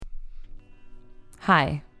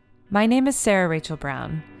Hi, my name is Sarah Rachel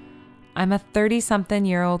Brown. I'm a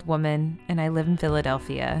 30-something-year-old woman and I live in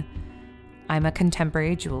Philadelphia. I'm a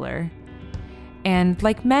contemporary jeweler. And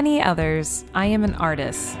like many others, I am an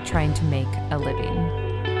artist trying to make a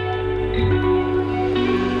living.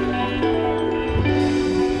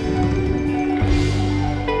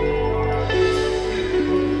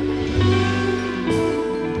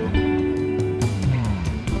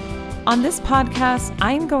 On this podcast,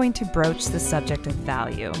 I'm going to broach the subject of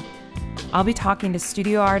value. I'll be talking to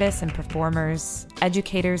studio artists and performers,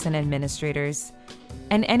 educators and administrators,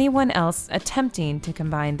 and anyone else attempting to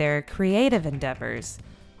combine their creative endeavors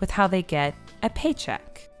with how they get a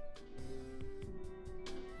paycheck.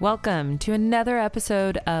 Welcome to another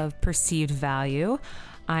episode of Perceived Value.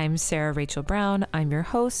 I'm Sarah Rachel Brown. I'm your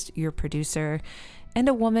host, your producer, and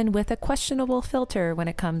a woman with a questionable filter when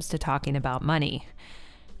it comes to talking about money.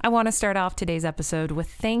 I want to start off today's episode with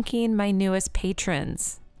thanking my newest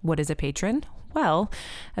patrons. What is a patron? Well,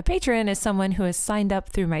 a patron is someone who has signed up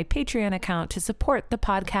through my Patreon account to support the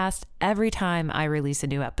podcast every time I release a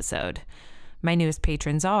new episode. My newest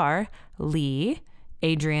patrons are Lee,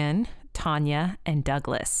 Adrian, Tanya, and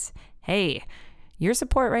Douglas. Hey, your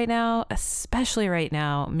support right now, especially right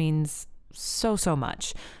now, means so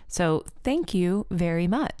much. So thank you very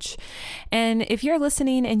much. And if you're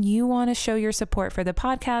listening and you want to show your support for the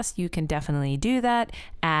podcast, you can definitely do that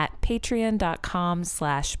at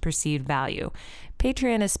patreon.com/perceived value.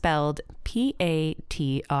 Patreon is spelled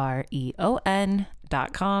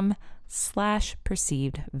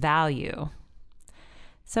patreon.com/perceived value.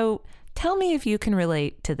 So tell me if you can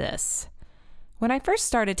relate to this. When I first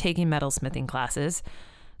started taking metalsmithing classes,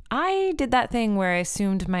 I did that thing where I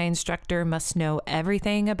assumed my instructor must know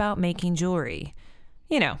everything about making jewelry.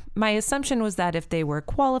 You know, my assumption was that if they were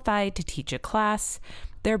qualified to teach a class,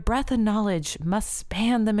 their breadth of knowledge must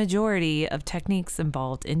span the majority of techniques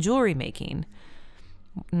involved in jewelry making.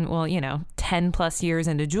 Well, 10 plus years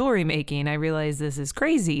into jewelry making, I realize this is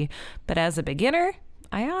crazy, but as a beginner,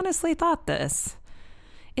 I honestly thought this.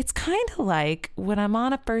 It's kind of like when I'm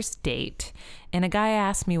on a first date and a guy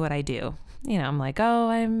asks me what I do. I'm like, oh,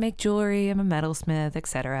 I make jewelry, I'm a metalsmith,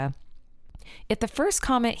 etc. If the first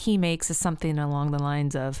comment he makes is something along the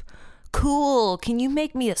lines of, cool, can you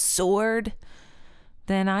make me a sword?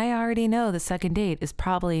 Then I already know the second date is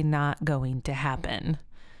probably not going to happen.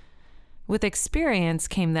 With experience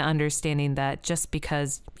came the understanding that just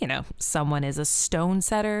because, someone is a stone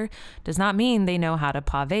setter does not mean they know how to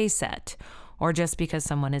pave set. Or just because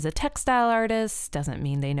someone is a textile artist doesn't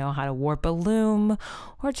mean they know how to warp a loom.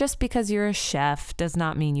 Or just because you're a chef does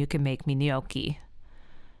not mean you can make me gnocchi.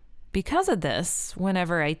 Because of this,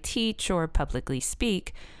 whenever I teach or publicly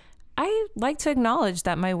speak, I like to acknowledge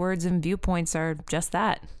that my words and viewpoints are just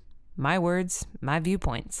that. My words, my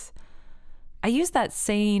viewpoints. I use that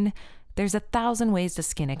saying, there's 1,000 ways to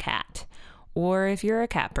skin a cat. Or if you're a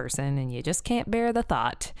cat person and you just can't bear the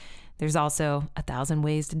thought, there's also 1,000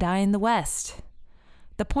 ways to die in the West.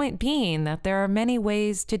 The point being that there are many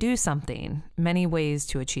ways to do something, many ways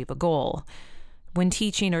to achieve a goal. When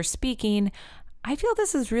teaching or speaking, I feel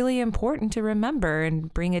this is really important to remember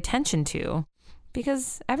and bring attention to,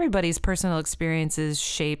 because everybody's personal experiences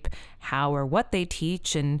shape how or what they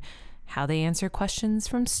teach and how they answer questions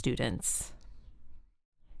from students.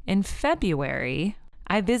 In February,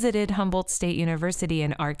 I visited Humboldt State University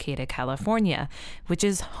in Arcata, California, which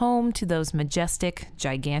is home to those majestic,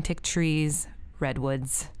 gigantic trees,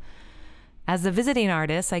 redwoods. As a visiting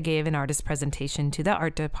artist, I gave an artist presentation to the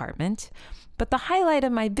art department, but the highlight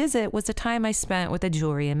of my visit was the time I spent with the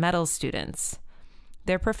jewelry and metals students.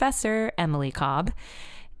 Their professor, Emily Cobb,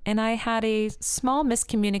 and I had a small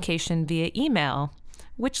miscommunication via email,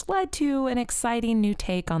 which led to an exciting new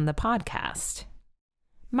take on the podcast.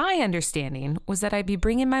 My understanding was that I'd be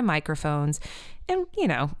bringing my microphones and,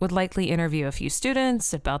 would likely interview a few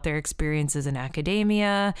students about their experiences in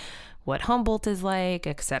academia, what Humboldt is like,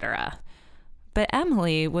 etc. But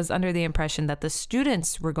Emily was under the impression that the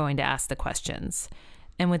students were going to ask the questions.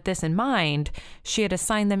 And with this in mind, she had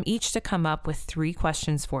assigned them each to come up with 3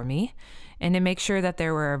 questions for me. And to make sure that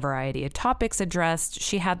there were a variety of topics addressed,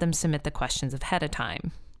 she had them submit the questions ahead of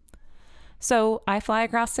time. So I fly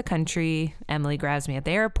across the country, Emily grabs me at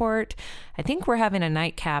the airport, I think we're having a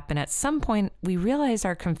nightcap, and at some point we realize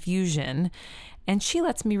our confusion, and she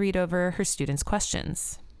lets me read over her students'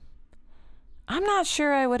 questions. I'm not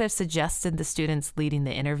sure I would have suggested the students leading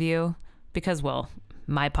the interview, because,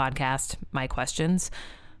 my podcast, my questions,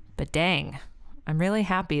 but dang, I'm really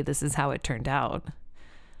happy this is how it turned out.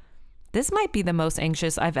 This might be the most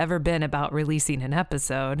anxious I've ever been about releasing an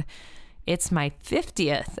episode. It's my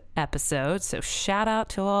 50th episode, so shout out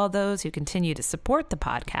to all those who continue to support the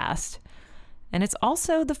podcast. And it's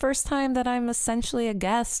also the first time that I'm essentially a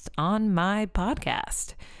guest on my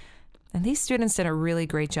podcast. And these students did a really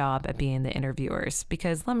great job at being the interviewers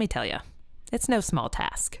because, let me tell you, it's no small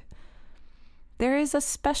task. There is a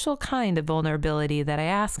special kind of vulnerability that I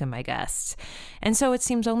ask of my guests, and so it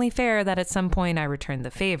seems only fair that at some point I return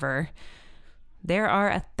the favor. There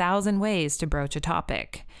are 1,000 ways to broach a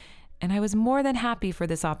topic, and I was more than happy for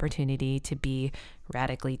this opportunity to be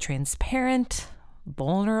radically transparent,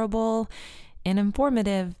 vulnerable, and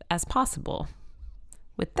informative as possible.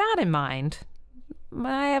 With that in mind,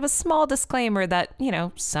 I have a small disclaimer that,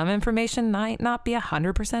 some information might not be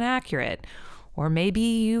 100% accurate, or maybe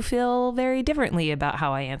you feel very differently about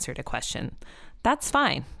how I answered a question. That's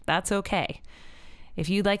fine. That's okay. If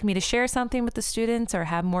you'd like me to share something with the students or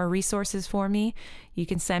have more resources for me, you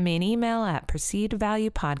can send me an email at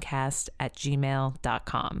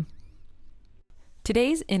perceivedvaluepodcast@gmail.com.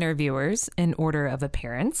 Today's interviewers, in order of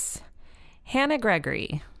appearance: Hannah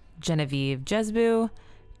Gregory, Genevieve Jesbu,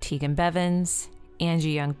 Tegan Bevins,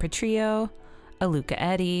 Angie Young-Petrillo, Aluka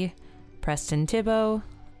Eddy, Preston Thibault,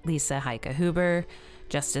 Lisa Heike-Huber,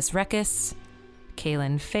 Justice Reckes,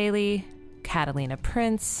 Kaylin Faley, Catalina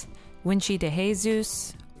Prince, Winchie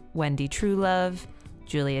DeJesus, Wendy Truelove,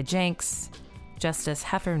 Julia Jenks, Justice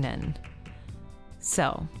Heffernan.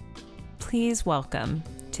 So, please welcome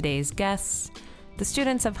today's guests, the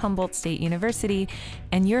students of Humboldt State University,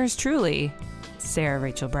 and yours truly, Sarah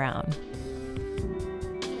Rachel Brown.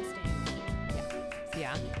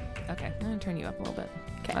 Yeah. Okay, I'm going to turn you up a little bit.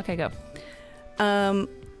 Okay, go.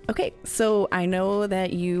 Okay, so I know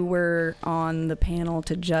that you were on the panel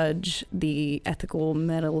to judge the Ethical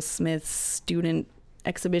Metalsmiths student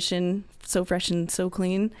exhibition, So Fresh and So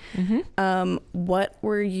Clean. Mm-hmm. What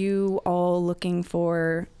were you all looking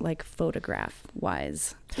for, like,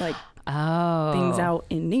 photograph-wise? Like, things out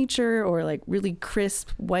in nature, or like really crisp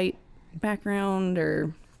white background,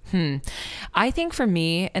 or? I think for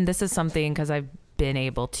me, and this is something because I've been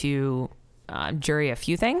able to jury a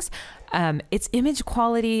few things, it's image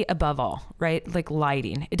quality above all, right? Like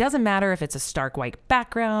lighting. It doesn't matter if it's a stark white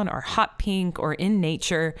background or hot pink or in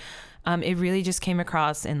nature. It really just came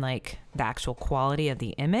across in like the actual quality of the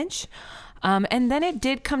image. And then it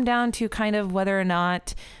did come down to kind of whether or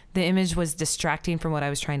not the image was distracting from what I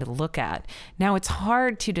was trying to look at. Now, it's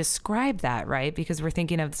hard to describe that, right? Because we're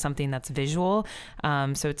thinking of something that's visual.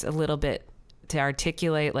 So it's a little bit to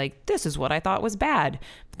articulate, like, this is what I thought was bad.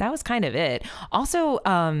 But that was kind of it. Also,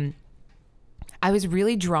 I was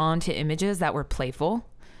really drawn to images that were playful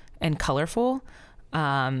and colorful.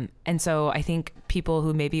 And so I think people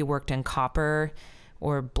who maybe worked in copper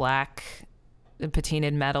or black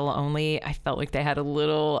patinaed metal only, I felt like they had a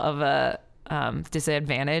little of a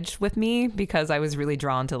disadvantage with me because I was really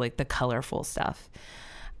drawn to like the colorful stuff.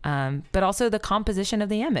 But also the composition of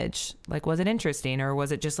the image. Like, was it interesting, or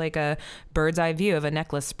was it just like a bird's eye view of a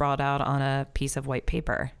necklace sprawled out on a piece of white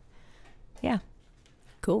paper? Yeah.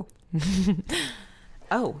 Cool.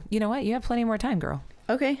 Oh, you know what? You have plenty more time, girl.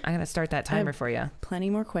 Okay. I'm going to start that timer for you. Plenty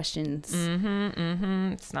more questions.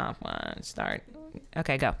 Stop one. Start.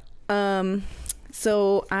 Okay, go.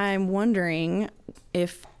 So I'm wondering,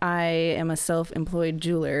 if I am a self-employed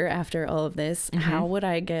jeweler after all of this, how would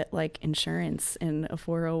I get like insurance and a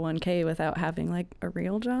 401k without having like a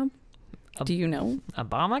real job? Do you know?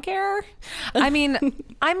 Obamacare? I mean,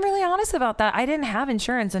 I'm really honest about that. I didn't have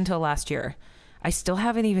insurance until last year. I still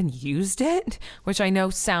haven't even used it, which I know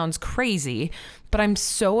sounds crazy, but I'm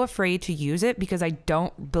so afraid to use it because I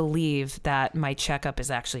don't believe that my checkup is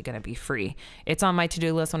actually going to be free. It's on my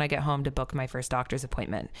to-do list when I get home to book my first doctor's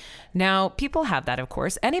appointment. Now, people have that, of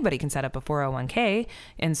course. Anybody can set up a 401k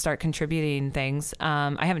and start contributing things.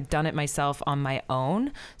 I haven't done it myself on my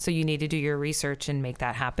own, so you need to do your research and make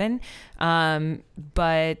that happen.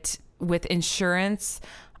 But with insurance,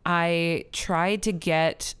 I tried to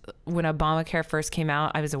get, when Obamacare first came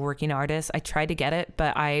out, I was a working artist. I tried to get it,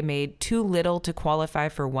 but I made too little to qualify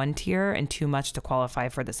for one tier and too much to qualify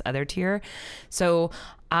for this other tier. So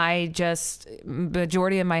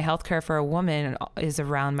majority of my healthcare for a woman is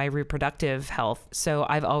around my reproductive health. So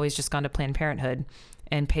I've always just gone to Planned Parenthood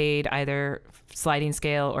and paid either sliding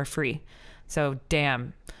scale or free. So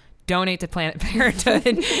donate to Planned Parenthood.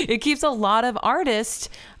 It keeps a lot of artists,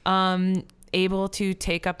 able to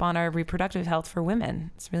take up on our reproductive health for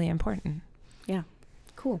women. It's really important. Yeah.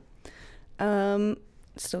 Cool.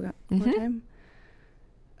 Still got more time.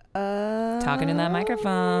 Talking in that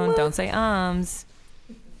microphone. Don't say ums.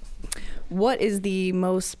 What is the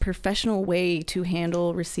most professional way to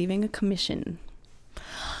handle receiving a commission?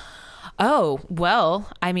 Oh, well,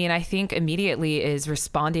 I mean, I think immediately is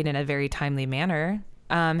responding in a very timely manner.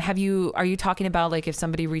 Are you talking about like if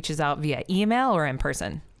somebody reaches out via email or in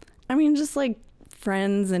person? I mean, just like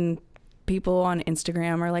friends and people on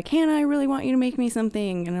Instagram are like, Hannah, I really want you to make me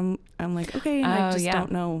something. And I'm like, okay, and I just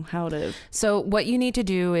don't know how to. So what you need to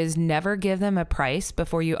do is never give them a price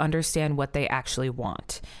before you understand what they actually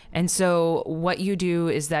want. And so what you do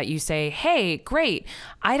is that you say, hey, great.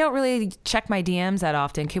 I don't really check my DMs that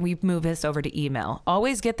often. Can we move this over to email?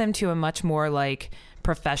 Always get them to a much more like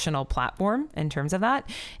professional platform in terms of that.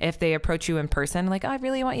 If they approach you in person, like, oh, I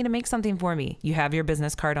really want you to make something for me. You have your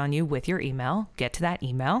business card on you with your email. Get to that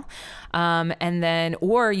email. And then,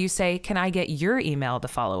 or you say, can I get your email to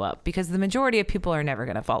follow up? Because the majority of people are never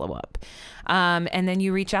going to follow up. And then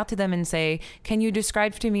you reach out to them and say, can you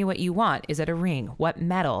describe to me what you want? Is it a ring? What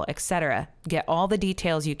metal, etc.? Get all the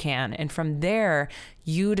details you can. And from there,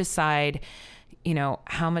 you decide, you know,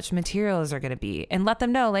 how much materials are going to be, and let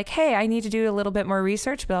them know like, hey, I need to do a little bit more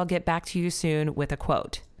research, but I'll get back to you soon with a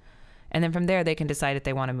quote. And then from there, they can decide if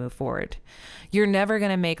they want to move forward. You're never going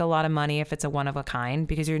to make a lot of money if it's a one of a kind,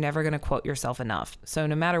 because you're never going to quote yourself enough. So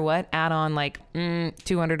no matter what, add on like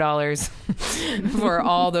 $200 for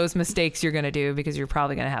all those mistakes you're going to do, because you're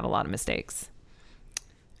probably going to have a lot of mistakes.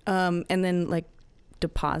 And then like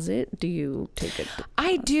deposit, do you take it?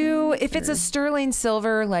 I do. If it's a sterling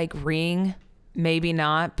silver like ring, maybe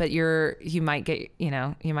not, but you might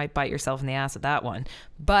bite yourself in the ass with that one.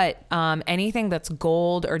 But anything that's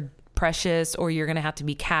gold or precious, or you're going to have to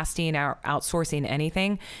be casting or outsourcing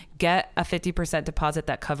anything, get a 50% deposit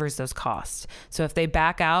that covers those costs. So if they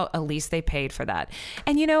back out, at least they paid for that.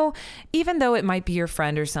 And, you know, even though it might be your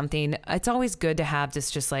friend or something, it's always good to have this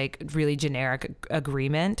just like really generic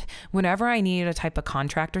agreement. Whenever I need a type of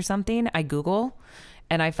contract or something, I Google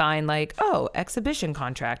and I find like, oh, exhibition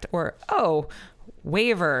contract, or, oh,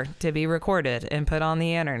 waiver to be recorded and put on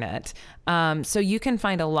the internet. So you can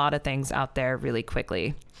find a lot of things out there really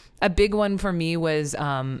quickly. A big one for me was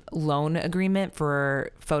loan agreement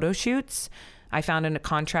for photo shoots. I found in a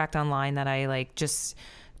contract online that I like just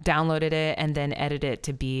downloaded it and then edited it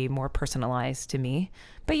to be more personalized to me.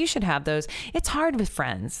 But you should have those. It's hard with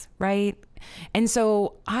friends, right? And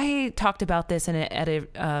so I talked about this in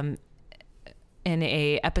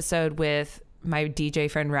a episode with my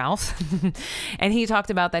DJ friend Ralph, and he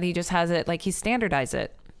talked about that he just has it like he standardized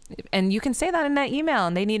it. And you can say that in that email,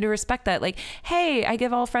 and they need to respect that. Like, hey, I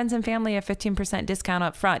give all friends and family a 15% discount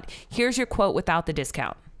up front. Here's your quote without the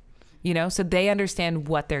discount, you know, so they understand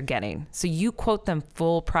what they're getting. So you quote them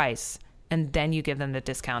full price and then you give them the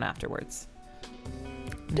discount afterwards.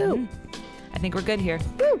 Dope. I think we're good here.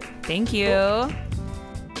 Woo. Thank you.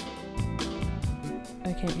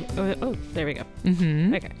 I can't. Oh, there we go.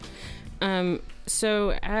 Mm-hmm. Okay.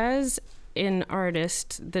 So as an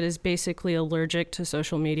artist that is basically allergic to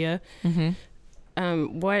social media,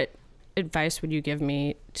 what advice would you give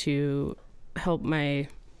me to help my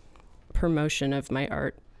promotion of my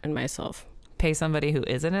art and myself? Pay somebody who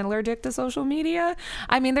isn't allergic to social media.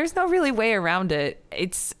 I mean, there's no really way around it.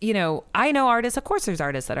 It's, you know, I know artists, of course there's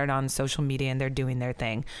artists that are on social media and they're doing their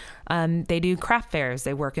thing. They do craft fairs,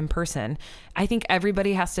 they work in person. I think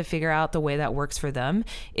everybody has to figure out the way that works for them.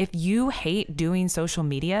 If you hate doing social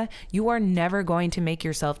media, you are never going to make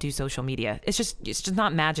yourself do social media. It's just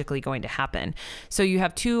not magically going to happen. So you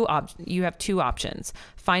have two options.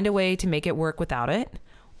 Find a way to make it work without it,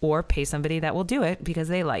 or pay somebody that will do it because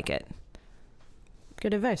they like it.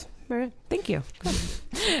 Good advice. All right. Thank you.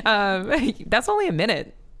 That's only a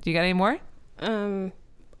minute. Do you got any more? Oh,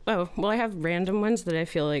 well, I have random ones that I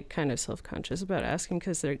feel like kind of self-conscious about asking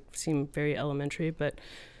because they seem very elementary, but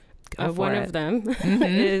one of them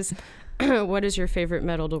is, what is your favorite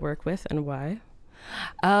metal to work with and why?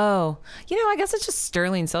 Oh, you know, I guess it's just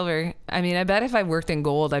sterling silver. I mean, I bet if I worked in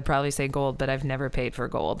gold, I'd probably say gold, but I've never paid for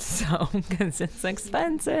gold, so because it's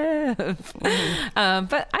expensive.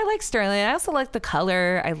 But I like sterling. I also like the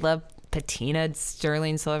color. I love patinaed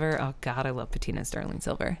sterling silver. Oh God, I love patinaed sterling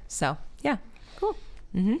silver. So yeah, cool.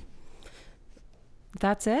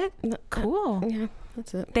 That's it. Cool. Yeah,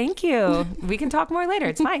 that's it. Thank you. We can talk more later.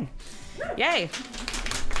 It's fine. Yay.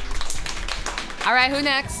 All right, who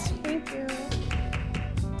next? Thank you.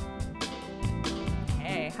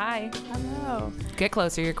 Hey, hi. Hello. Get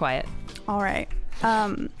closer. You're quiet. All right.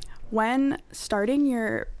 When starting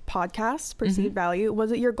your podcast, Perceived Value,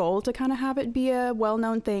 was it your goal to kind of have it be a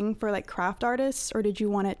well-known thing for like craft artists, or did you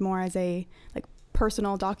want it more as a like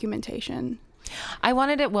personal documentation? I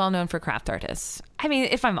wanted it well known for craft artists. I mean,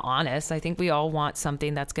 if I'm honest, I think we all want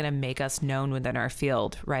something that's going to make us known within our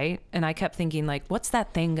field, right? And I kept thinking, like, what's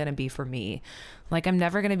that thing going to be for me? Like, I'm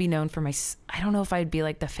never going to be known for I don't know if I'd be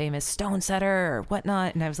like the famous stone setter or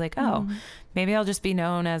whatnot. And I was like, oh, maybe I'll just be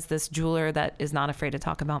known as this jeweler that is not afraid to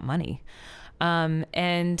talk about money.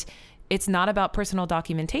 And it's not about personal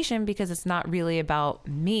documentation because it's not really about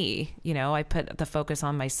me. You know, I put the focus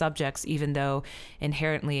on my subjects, even though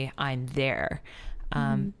inherently I'm there.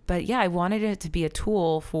 But yeah, I wanted it to be a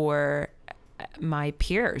tool for my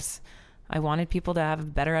peers. I wanted people to have a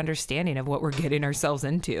better understanding of what we're getting ourselves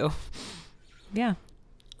into. Yeah.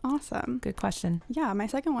 Awesome. Good question. Yeah. My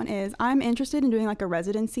second one is I'm interested in doing like a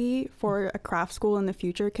residency for a craft school in the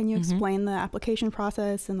future. Can you explain the application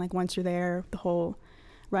process and like once you're there, the whole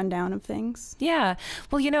rundown of things? Yeah.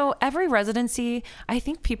 Well, you know, every residency, I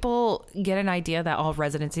think people get an idea that all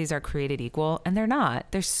residencies are created equal, and they're not.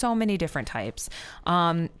 There's so many different types.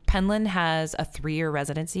 Penland has a 3-year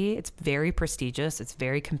residency. It's very prestigious. It's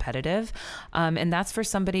very competitive. And that's for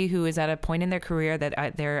somebody who is at a point in their career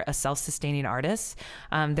that they're a self-sustaining artist.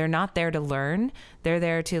 They're not there to learn. They're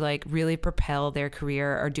there to like really propel their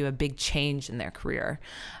career or do a big change in their career.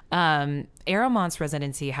 Aromont's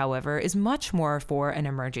residency, however, is much more for an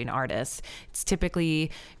emerging artist. It's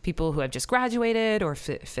typically people who have just graduated or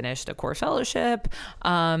finished a core fellowship,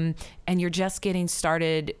 and you're just getting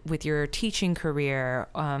started with your teaching career.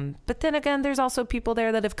 But then again, there's also people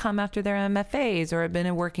there that have come after their MFAs or have been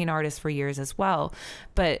a working artist for years as well.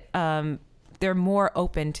 But they're more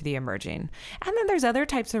open to the emerging. And then there's other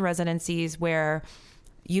types of residencies where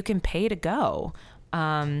you can pay to go.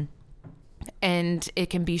 And it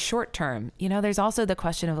can be short term. You know, there's also the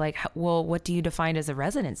question of like, well, what do you define as a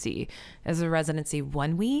residency? Is a residency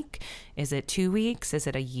 1 week? Is it 2 weeks? Is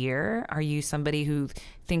it a year? Are you somebody who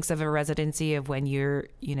thinks of a residency of when you're,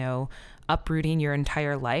 you know, uprooting your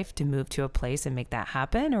entire life to move to a place and make that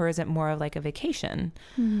happen? Or is it more of like a vacation?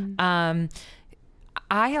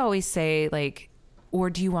 I always say like, or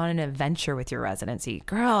do you want an adventure with your residency?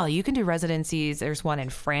 Girl, you can do residencies. There's one in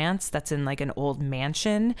France that's in like an old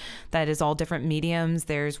mansion that is all different mediums.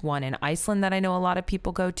 There's one in Iceland that I know a lot of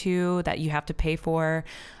people go to that you have to pay for.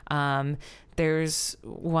 There's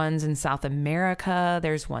ones in South America.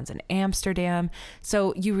 There's ones in Amsterdam.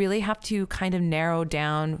 So you really have to kind of narrow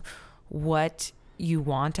down what you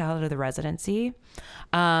want out of the residency.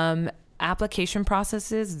 Application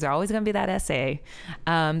processes, there's always going to be that essay.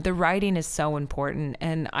 The writing is so important.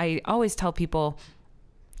 And I always tell people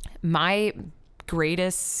my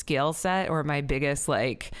greatest skill set or my biggest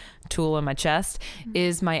like tool in my chest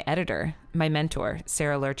is my editor, my mentor,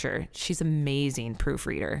 Sarah Lurcher. She's amazing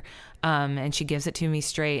proofreader. And she gives it to me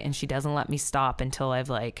straight and she doesn't let me stop until I've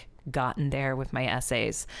like gotten there with my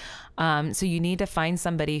essays. So you need to find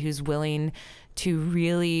somebody who's willing to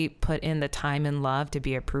really put in the time and love to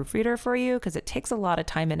be a proofreader for you, because it takes a lot of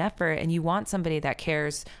time and effort, and you want somebody that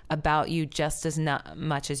cares about you just as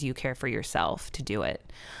much as you care for yourself to do it.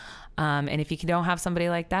 And if you don't have somebody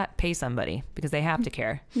like that, pay somebody because they have to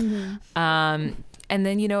care. And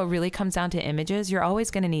then, you know, it really comes down to images. You're always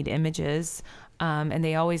going to need images. And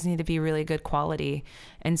they always need to be really good quality.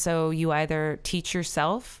 And so you either teach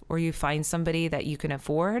yourself or you find somebody that you can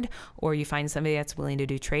afford, or you find somebody that's willing to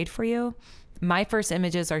do trade for you. My first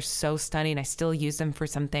images are so stunning. I still use them for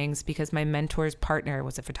some things because my mentor's partner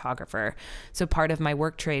was a photographer. So part of my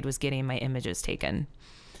work trade was getting my images taken.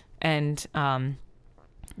 And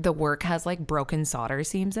the work has like broken solder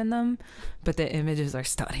seams in them, but the images are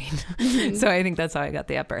stunning. So I think that's how I got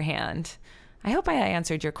the upper hand. I hope I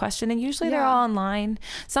answered your question. And usually they're all online.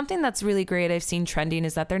 Something that's really great I've seen trending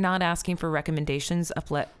is that they're not asking for recommendations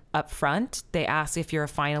up front. They ask if you're a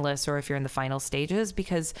finalist or if you're in the final stages,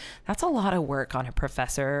 because that's a lot of work on a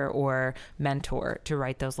professor or mentor to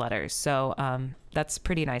write those letters. So that's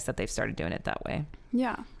pretty nice that they've started doing it that way.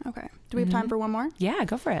 Yeah. Okay. Do we have time for one more? Yeah,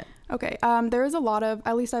 go for it. Okay. There is a lot of,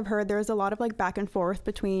 at least I've heard, there is a lot of like back and forth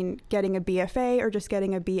between getting a BFA or just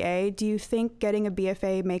getting a BA. Do you think getting a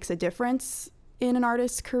BFA makes a difference in an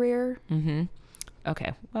artist's career?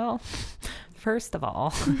 Okay. Well, first of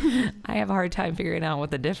all, I have a hard time figuring out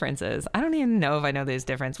what the difference is. I don't even know if I know this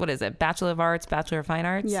difference. What is it? Bachelor of Arts, Bachelor of Fine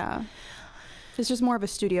Arts? Yeah. It's just more of a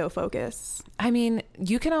studio focus. I mean,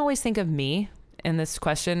 you can always think of me in this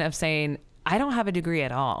question of saying, I don't have a degree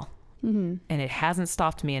at all. And it hasn't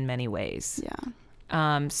stopped me in many ways.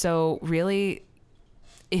 Yeah. So really,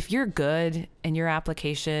 if you're good and your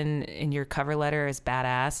application and your cover letter is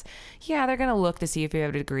badass, yeah, they're going to look to see if you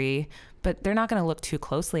have a degree, but they're not going to look too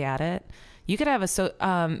closely at it. You could have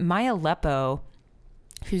Maya Lepo,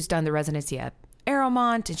 who's done the residency at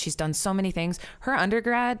Aeromont, and she's done so many things. Her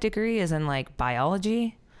undergrad degree is in like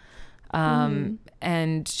biology.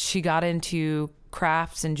 And she got into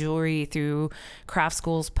crafts and jewelry through craft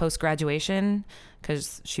schools post-graduation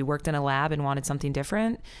because she worked in a lab and wanted something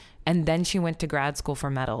different. And then she went to grad school for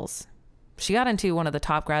metals. She got into one of the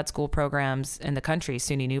top grad school programs in the country,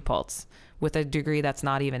 SUNY New Paltz, with a degree that's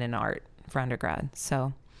not even in art for undergrad.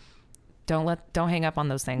 So don't hang up on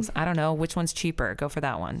those things. I don't know which one's cheaper. Go for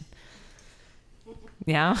that one.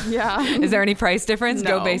 Yeah. Yeah. Is there any price difference?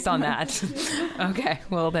 No. Go based on that. Okay.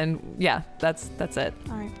 Well then, yeah, that's it.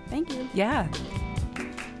 All right. Thank you. Yeah.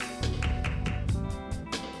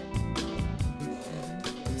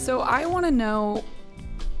 So I want to know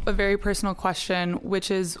a very personal question, which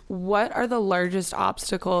is, what are the largest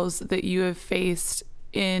obstacles that you have faced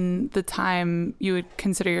in the time you would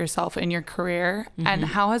consider yourself in your career, and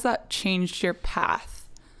how has that changed your path?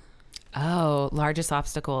 Oh, largest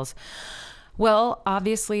obstacles. Well,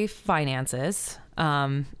 obviously finances.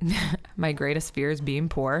 My greatest fear is being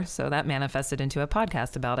poor. So that manifested into a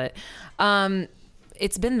podcast about it.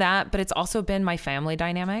 It's been that, but it's also been my family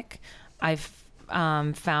dynamic. I've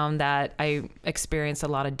found that I experienced a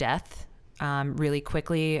lot of death really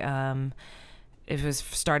quickly. It was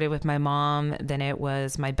started with my mom, then it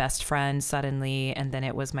was my best friend suddenly, and then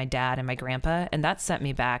it was my dad and my grandpa. And that set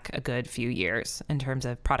me back a good few years in terms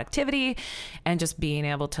of productivity and just being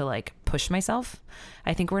able to like push myself.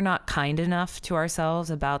 I think we're not kind enough to ourselves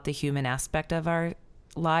about the human aspect of our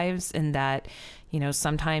lives, and that, you know,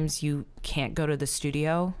 sometimes you can't go to the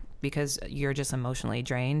studio because you're just emotionally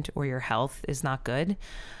drained or your health is not good.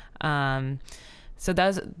 So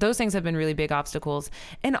those things have been really big obstacles.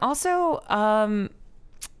 And also,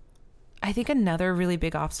 I think another really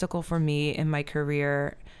big obstacle for me in my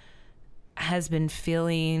career has been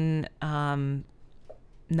feeling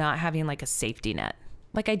not having like a safety net.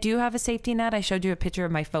 Like I do have a safety net. I showed you a picture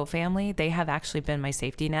of my faux family. They have actually been my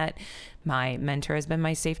safety net. My mentor has been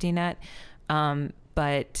my safety net.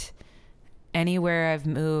 But anywhere I've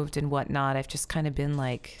moved and whatnot, I've just kind of been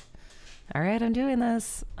like, all right, I'm doing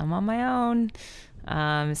this. I'm on my own.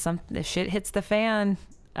 If shit hits the fan,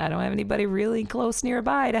 I don't have anybody really close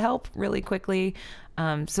nearby to help really quickly.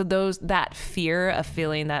 So that fear of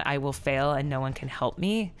feeling that I will fail and no one can help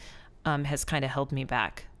me has kind of held me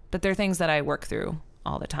back. But there are things that I work through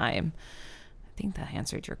all the time. I think that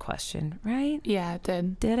answered your question, right? Yeah, it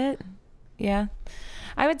did. Did it? Yeah.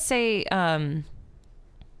 I would say,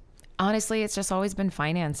 honestly, it's just always been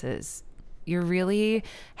finances. You're really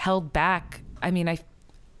held back. I mean,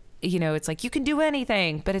 it's like you can do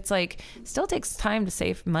anything, but it's like still takes time to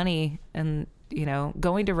save money, and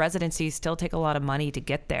going to residency still take a lot of money to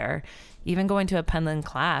get there. Even going to a Penland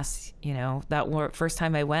class, that first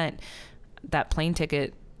time I went, that plane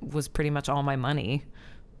ticket was pretty much all my money,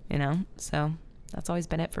 so that's always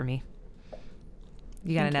been it for me.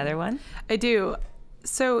 You got another one? I do.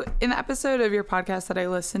 So in the episode of your podcast that I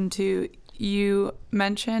listened to, you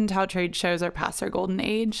mentioned how trade shows are past their golden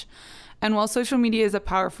age. And while social media is a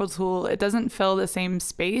powerful tool, it doesn't fill the same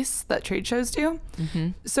space that trade shows do. Mm-hmm.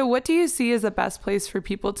 So what do you see as the best place for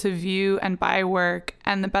people to view and buy work,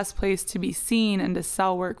 and the best place to be seen and to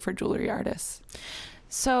sell work for jewelry artists?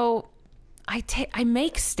 So I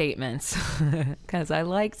make statements because I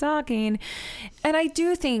like talking. And I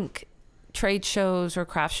do think trade shows or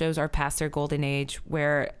craft shows are past their golden age,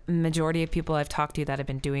 where majority of people I've talked to that have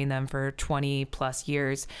been doing them for 20 plus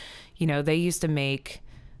years, they used to make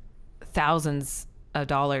thousands of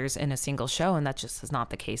dollars in a single show, and that just is not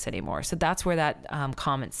the case anymore. So that's where that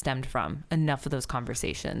comment stemmed from. Enough of those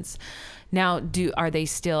conversations. Now, are they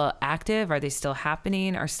still active? Are they still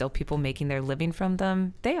happening? Are still people making their living from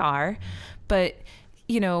them? They are, but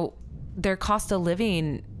their cost of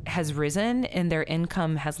living has risen and their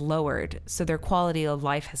income has lowered. So their quality of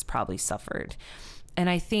life has probably suffered. And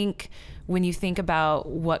I think when you think about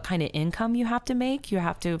what kind of income you have to make, you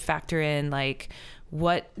have to factor in like,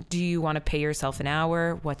 what do you want to pay yourself an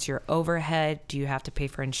hour? What's your overhead? Do you have to pay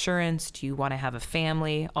for insurance? Do you want to have a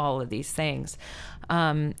family? All of these things.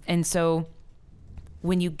 And so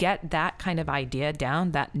when you get that kind of idea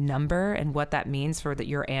down, that number and what that means for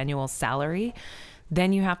your annual salary,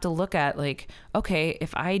 then you have to look at like, okay,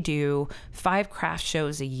 if I do 5 craft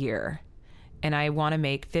shows a year and I want to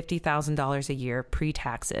make $50,000 a year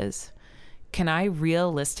pre-taxes, can I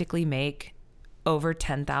realistically make over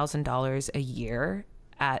 $10,000 a year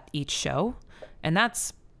at each show? And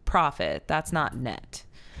that's profit. That's not net.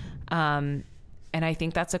 And I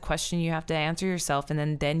think that's a question you have to answer yourself.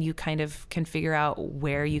 And then you kind of can figure out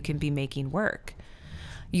where you can be making work.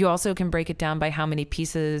 You also can break it down by how many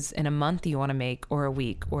pieces in a month you want to make, or a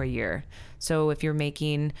week, or a year. So if you're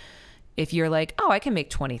making, if you're like, oh, I can make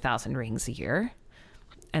 20,000 rings a year,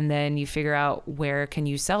 and then you figure out where can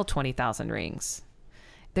you sell 20,000 rings.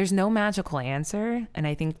 There's no magical answer. And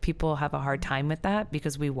I think people have a hard time with that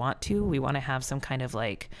because we want to have some kind of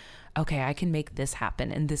like, okay, I can make this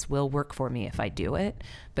happen and this will work for me if I do it.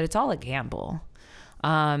 But it's all a gamble.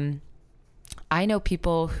 I know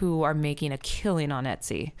people who are making a killing on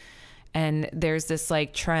Etsy, and there's this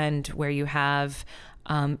like trend where you have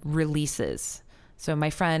releases. So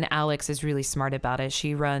my friend Alex is really smart about it.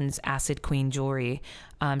 She runs Acid Queen Jewelry.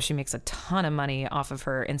 She makes a ton of money off of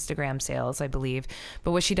her Instagram sales, I believe.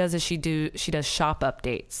 But what she does is she does shop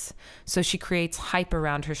updates. So she creates hype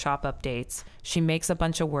around her shop updates. She makes a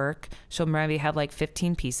bunch of work. She'll maybe have like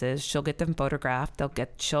 15 pieces. She'll get them photographed.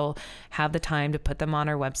 She'll have the time to put them on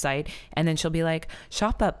her website. And then she'll be like,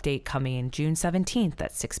 shop update coming June 17th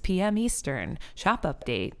at 6 p.m. Eastern. Shop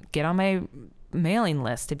update. Get on my mailing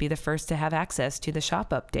list to be the first to have access to the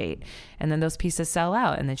shop update. And then those pieces sell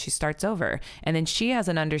out, and then she starts over. And then she has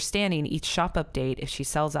an understanding each shop update, if she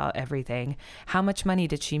sells out everything, how much money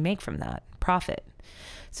did she make from that profit?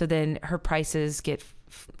 So then her prices get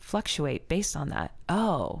fluctuate based on that.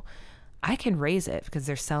 Oh, I can raise it because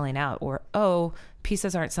they're selling out. Or, oh,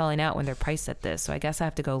 pieces aren't selling out when they're priced at this, so I guess I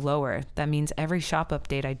have to go lower. That means every shop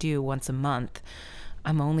update I do once a month,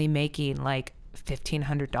 I'm only making like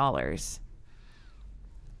 $1,500.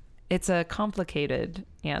 It's a complicated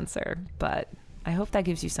answer, but I hope that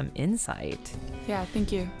gives you some insight. Yeah,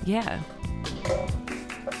 thank you. Yeah.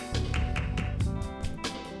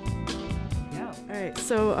 All right,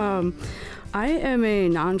 so I am a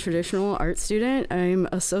non-traditional art student. I'm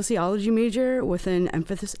a sociology major with an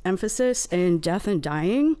emphasis in death and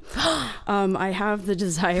dying. I have the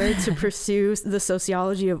desire to pursue the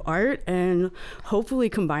sociology of art and hopefully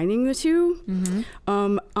combining the two.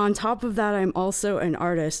 Mm-hmm. On top of that, I'm also an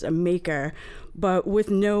artist, a maker, but with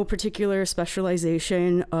no particular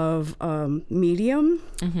specialization of medium,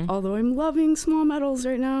 although I'm loving small metals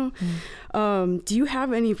right now. Do you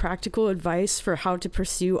have any practical advice for how to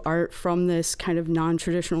pursue art from this kind of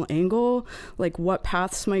non-traditional angle? Like what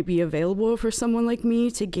paths might be available for someone like me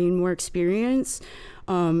to gain more experience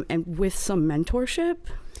and with some mentorship?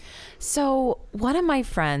 So one of my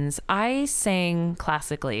friends, I sang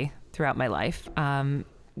classically throughout my life.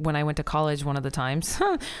 When I went to college, one of the times,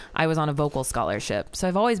 I was on a vocal scholarship. So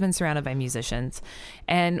I've always been surrounded by musicians.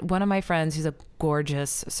 And one of my friends, who's a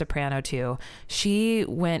gorgeous soprano too, she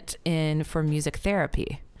went in for music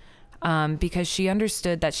therapy because she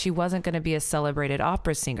understood that she wasn't going to be a celebrated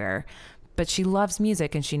opera singer, but she loves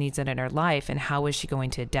music and she needs it in her life. And how is she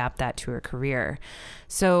going to adapt that to her career?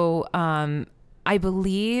 So I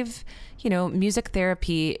believe, music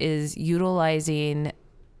therapy is utilizing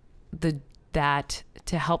that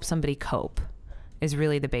to help somebody cope is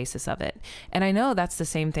really the basis of it. And I know that's the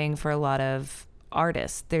same thing for a lot of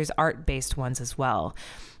artists. There's art-based ones as well.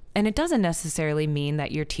 And it doesn't necessarily mean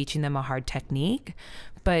that you're teaching them a hard technique,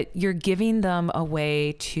 but you're giving them a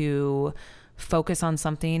way to focus on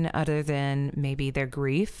something other than maybe their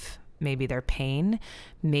grief, maybe their pain,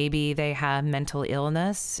 maybe they have mental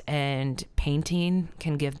illness, and painting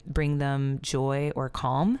can bring them joy or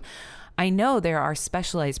calm. I know there are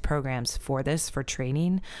specialized programs for this, for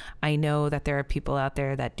training. I know that there are people out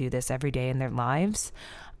there that do this every day in their lives.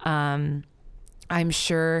 I'm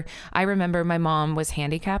sure, I remember my mom was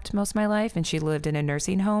handicapped most of my life and she lived in a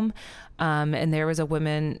nursing home. And there was a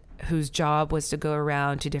woman whose job was to go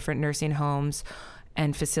around to different nursing homes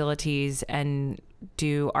and facilities and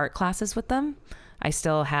do art classes with them. I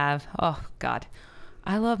still have, oh God,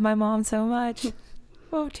 I love my mom so much.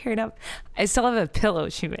 Oh, teared up. I still have a pillow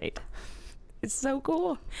she made. It's so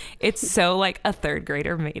cool. It's so like a third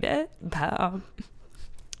grader made it. But,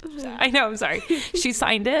 I know, I'm sorry. She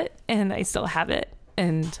signed it and I still have it.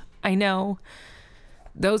 And I know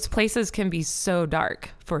those places can be so dark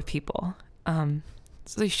for people.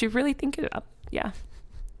 So you should really think about it. Yeah.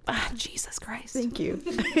 Jesus Christ. Thank you.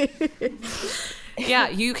 Yeah,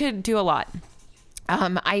 you could do a lot.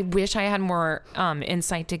 I wish I had more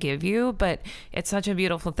insight to give you, but it's such a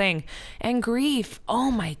beautiful thing. And grief,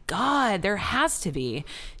 oh my God, there has to be.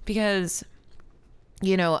 Because,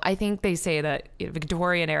 I think they say that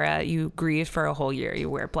Victorian era, you grieve for a whole year, you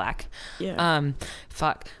wear black. Yeah.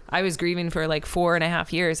 I was grieving for like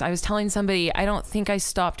 4.5 years. I was telling somebody, I don't think I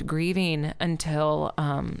stopped grieving until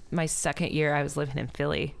my second year I was living in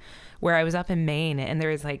Philly, where I was up in Maine, and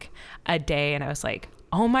there was like a day and I was like,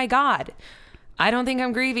 oh my God, I don't think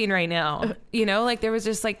I'm grieving right now. There was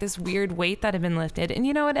just like this weird weight that had been lifted. And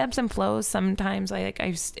it ebbs and flows. Sometimes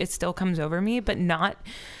it still comes over me, but not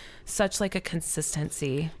such like a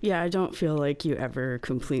consistency. Yeah, I don't feel like you ever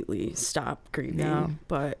completely stop grieving, No.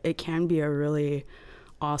 but it can be a really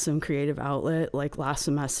awesome creative outlet. Like last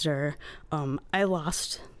semester, I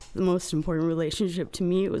lost the most important relationship to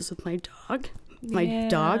me. It was with my dog.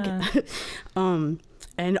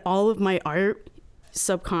 And all of my art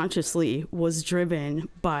subconsciously was driven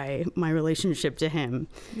by my relationship to him.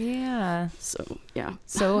 Yeah. So, yeah.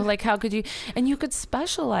 So like, how could you, and you could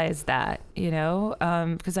specialize that, you know,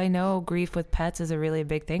 because I know grief with pets is a really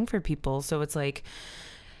big thing for people. So it's like,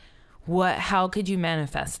 how could you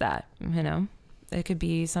manifest that? You know, it could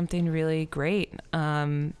be something really great.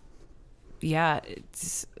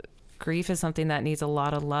 Grief is something that needs a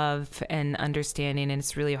lot of love and understanding, and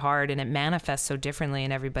it's really hard, and it manifests so differently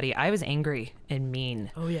in everybody. I was angry and mean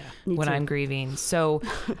when I'm grieving. So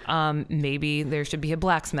maybe there should be a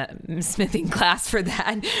blacksmithing class for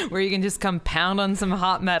that, where you can just come pound on some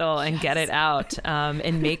hot metal and get it out,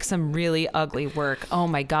 and make some really ugly work. Oh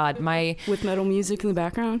my God. With metal music in the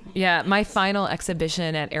background? Yeah, my final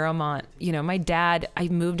exhibition at Aeromont, you know, I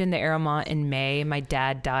moved into Aeromont in May. My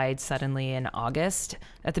dad died suddenly in August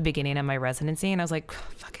at the beginning of my residency. And I was like,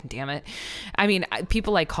 fucking damn it. I mean,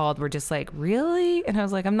 people I called were just like, really? And I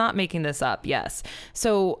was like, I'm not making this up. Yes.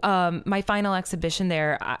 So my final exhibition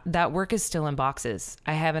there, that work is still in boxes.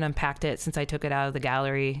 I haven't unpacked it since I took it out of the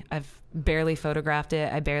gallery. I've barely photographed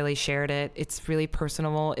it. I barely shared it. It's really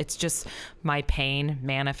personal. It's just my pain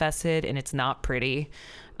manifested, and it's not pretty.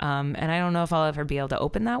 And I don't know if I'll ever be able to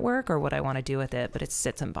open that work or what I want to do with it, but it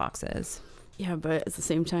sits in boxes. Yeah, but at the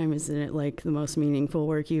same time, isn't it like the most meaningful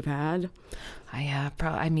work you've had?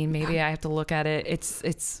 I mean, maybe I have to look at it.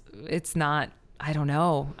 It's not, I don't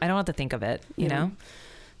know. I don't have to think of it, you know?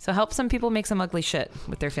 So help some people make some ugly shit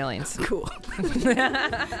with their feelings. Cool.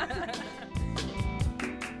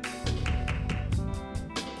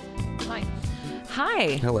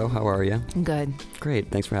 Hi. Hello, how are you? Good.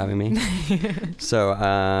 Great, thanks for having me. So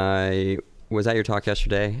I was at your talk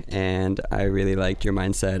yesterday, and I really liked your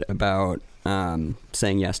mindset about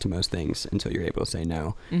saying yes to most things until you're able to say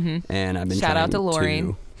no. Mm-hmm. And I've been Shout out to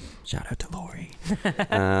Lori.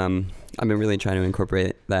 I've been really trying to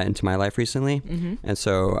incorporate that into my life recently. Mm-hmm. And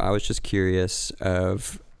so I was just curious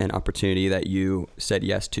of an opportunity that you said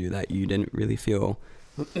yes to that you didn't really feel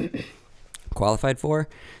qualified for,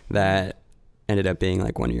 that ended up being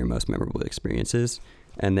like one of your most memorable experiences.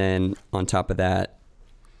 And then on top of that,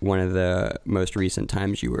 one of the most recent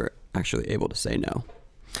times you were actually able to say no.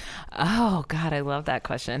 Oh God, I love that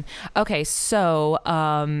question. Okay. So,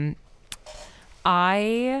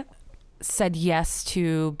 I said yes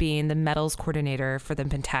to being the medals coordinator for the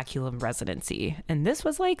Pentaculum residency. And this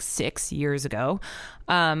was like 6 years ago.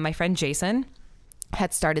 My friend Jason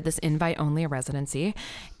had started this invite-only residency,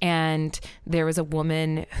 and there was a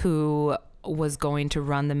woman who was going to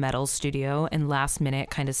run the medals studio and last minute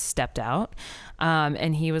kind of stepped out.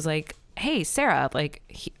 And he was like, hey, Sarah,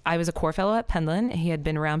 I was a core fellow at Penland. He had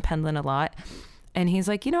been around Penland a lot. And he's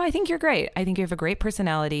like, you know, I think you're great. I think you have a great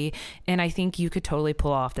personality, and I think you could totally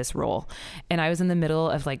pull off this role. And I was in the middle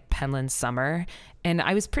of like Penland summer, and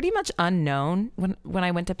I was pretty much unknown when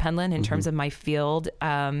I went to Penland in terms of my field.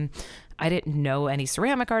 I didn't know any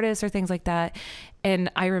ceramic artists or things like that.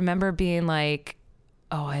 And I remember being like,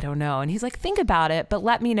 oh, I don't know. And he's like, think about it, but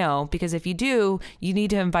let me know, because if you do, you need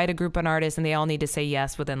to invite a group of artists and they all need to say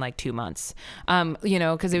yes within like 2 months. You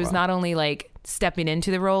know, because it was not only like stepping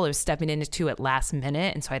into the role, it was stepping into it last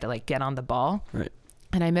minute. And so I had to like get on the ball. Right.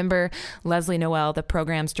 And I remember Leslie Noel, the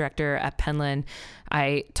programs director at Penland,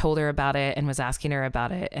 I told her about it and was asking her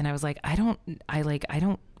about it. And I was like, I'm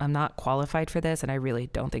not qualified for this. And I really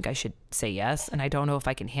don't think I should say yes. And I don't know if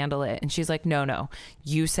I can handle it. And she's like, no,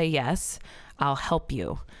 you say yes. I'll help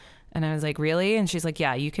you. And I was like, really? And she's like,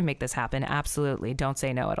 yeah, you can make this happen. Absolutely. Don't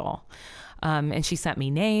say no at all. And she sent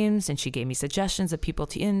me names and she gave me suggestions of people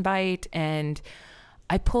to invite, and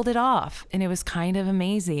I pulled it off, and it was kind of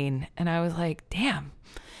amazing. And I was like, damn.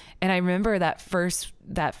 And I remember that first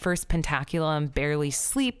Pentaculum, barely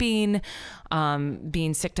sleeping,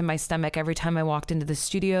 being sick to my stomach every time I walked into the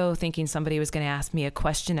studio, thinking somebody was going to ask me a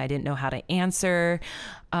question I didn't know how to answer.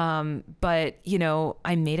 But, you know,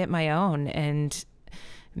 I made it my own and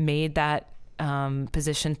made that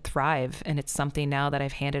position thrive. And it's something now that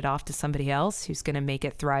I've handed off to somebody else who's going to make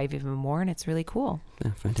it thrive even more. And it's really cool.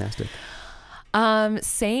 Yeah, fantastic.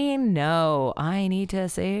 Saying no, I need to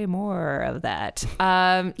say more of that.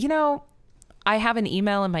 You know, I have an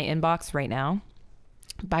email in my inbox right now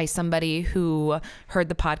by somebody who heard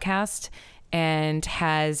the podcast and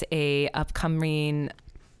has a upcoming,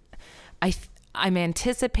 I'm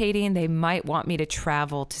anticipating they might want me to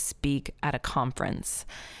travel to speak at a conference.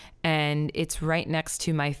 and it's right next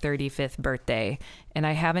to my 35th birthday. And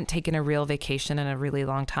I haven't taken a real vacation in a really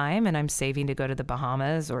long time, and I'm saving to go to the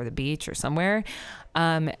Bahamas or the beach or somewhere.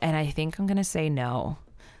 And I think I'm going to say no.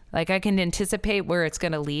 Like, I can anticipate where it's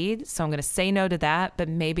going to lead, so I'm going to say no to that, but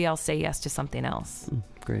maybe I'll say yes to something else.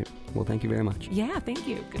 Great. Well, thank you very much. Yeah, thank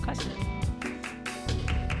you. Good question.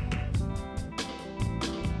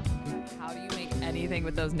 How do you make anything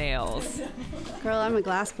with those nails? Girl, I'm a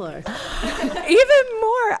glass blower. Even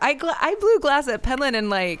more. I blew glass at Penland, and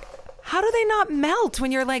like, how do they not melt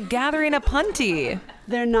when you're like gathering a punty?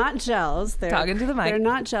 They're not gels. They're Talking to the mic. They're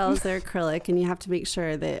not gels. They're acrylic, and you have to make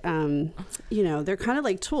sure that, they're kind of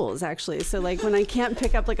like tools, actually. So, like, when I can't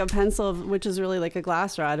pick up like a pencil, which is really like a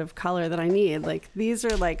glass rod of color that I need, like these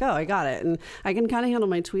are like, oh, I got it, and I can kind of handle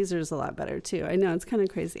my tweezers a lot better too. I know it's kind of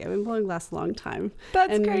crazy. I've been blowing glass a long time.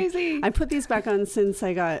 That's crazy. I put these back on since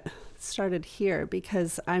I got started here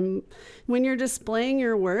because when you're displaying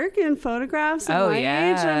your work in photographs at my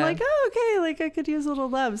age, I'm like, oh, okay, like I could use a little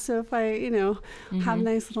love. So if I, have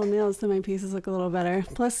nice little nails, then my pieces look a little better.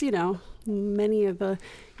 Plus, many of the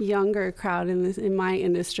younger crowd in my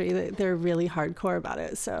industry, they're really hardcore about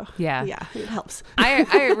it. So yeah, it helps.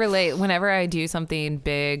 I relate. Whenever I do something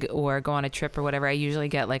big or go on a trip or whatever, I usually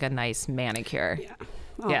get like a nice manicure. Yeah.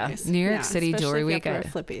 Always. Yeah, New York City Jewelry Week. Wear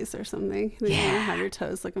flippies or something. You have your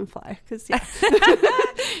toes looking fly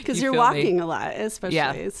because you're walking a lot, especially.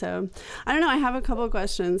 Yeah. So I don't know. I have a couple of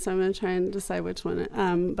questions, so I'm going to try and decide which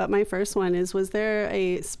one. But my first one is: was there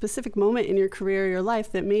a specific moment in your career or your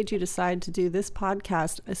life that made you decide to do this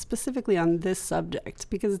podcast specifically on this subject?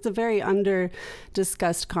 Because it's a very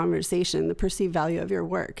under-discussed conversation, the perceived value of your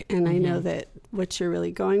work, and I know that what you're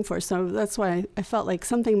really going for. So that's why I felt like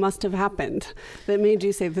something must have happened that made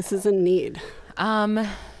you say this is a need. I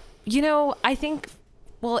think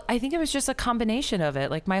it was just a combination of it.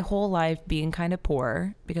 Like my whole life being kind of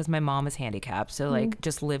poor because my mom is handicapped. So like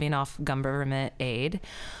just living off government aid.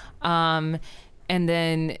 And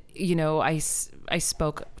then, I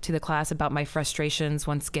spoke to the class about my frustrations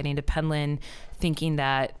once getting to Penland, thinking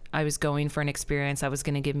that I was going for an experience that was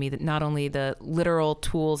going to give me not only the literal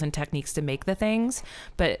tools and techniques to make the things,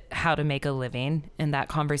 but how to make a living. And that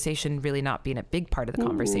conversation really not being a big part of the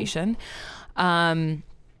conversation. And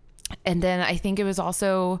then I think it was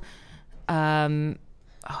also, I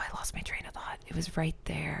lost my train of thought. It was right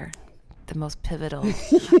there. The most pivotal.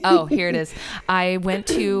 Oh, here it is. I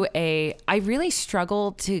really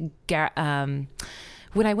struggled to get,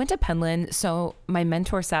 when I went to Penland, so my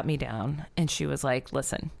mentor sat me down and she was like,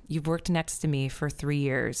 listen, you've worked next to me for 3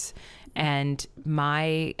 years and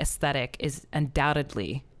my aesthetic is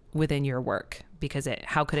undoubtedly within your work because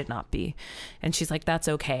how could it not be? And she's like, that's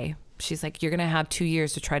okay. She's like, you're going to have 2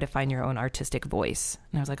 years to try to find your own artistic voice.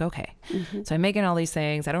 And I was like, okay. So I'm making all these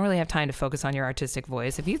things. I don't really have time to focus on your artistic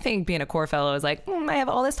voice. If you think being a core fellow is like, I have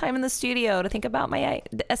all this time in the studio to think about my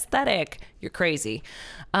aesthetic, you're crazy.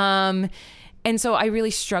 And so I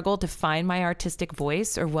really struggled to find my artistic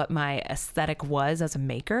voice or what my aesthetic was as a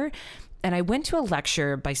maker. And I went to a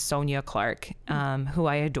lecture by Sonia Clark, who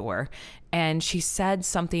I adore. And she said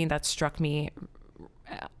something that struck me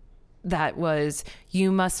that was,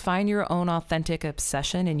 you must find your own authentic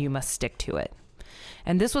obsession and you must stick to it.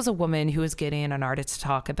 And this was a woman who was getting an artist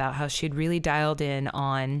talk about how she'd really dialed in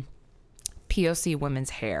on POC women's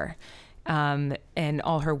hair and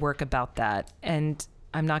all her work about that. And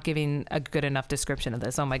I'm not giving a good enough description of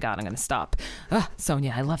this. Oh my God, I'm going to stop.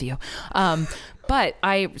 Sonia, I love you. But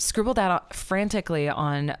I scribbled out frantically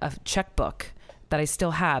on a checkbook that I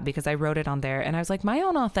still have because I wrote it on there. And I was like, my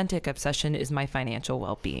own authentic obsession is my financial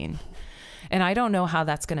well-being. And I don't know how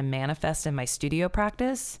that's going to manifest in my studio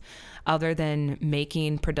practice other than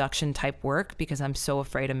making production type work because I'm so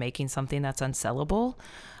afraid of making something that's unsellable.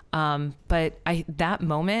 But that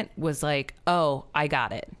moment was like, oh, I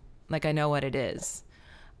got it. Like, I know what it is.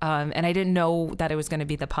 And I didn't know that it was going to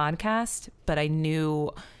be the podcast, but I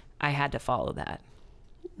knew I had to follow that.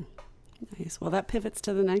 Nice. Well, that pivots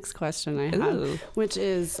to the next question I have, which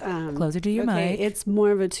is... closer to your mic. It's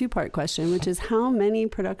more of a two-part question, which is how many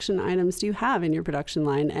production items do you have in your production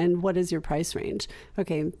line and what is your price range?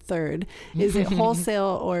 Okay, third, is it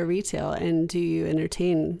wholesale or retail? And do you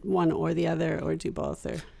entertain one or the other or do both?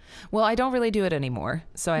 Or... Well, I don't really do it anymore.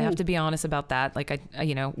 So I have to be honest about that. Like,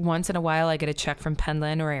 I once in a while I get a check from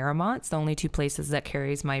Penland or Aramont. It's the only two places that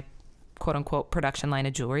carries my quote unquote production line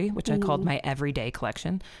of jewelry, which I called my everyday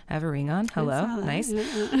collection. I have a ring on. Hello. Nice.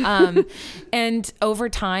 And over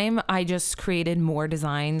time, I just created more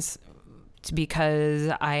designs because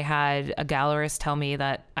I had a gallerist tell me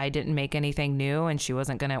that I didn't make anything new and she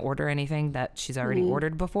wasn't going to order anything that she's already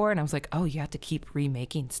ordered before. And I was like, oh, you have to keep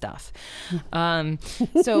remaking stuff.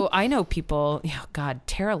 So I know people, God,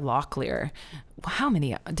 Tara Locklear, how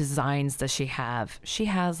many designs does she have? She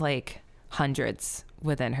has like hundreds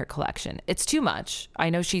within her collection. It's too much. I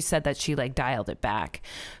know she said that she like dialed it back.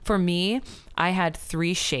 For me, I had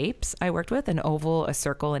 3 shapes I worked with: an oval, a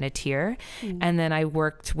circle, and a tear. And then I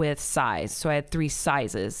worked with size. So I had 3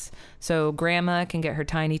 sizes. So grandma can get her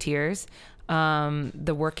tiny tears.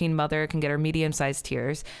 The working mother can get her medium-sized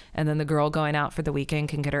tears. And then the girl going out for the weekend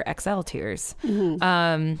can get her XL tears.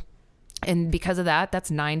 And because of that, that's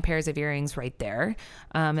 9 pairs of earrings right there.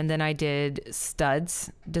 And then I did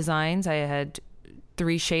studs designs. I had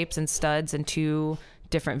 3 shapes and studs and 2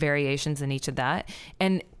 different variations in each of that.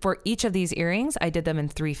 And for each of these earrings, I did them in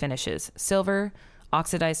 3 finishes: silver,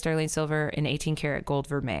 oxidized sterling silver, and 18 karat gold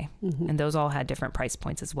vermeil. And those all had different price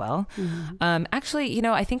points as well. Actually,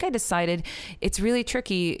 I think I decided it's really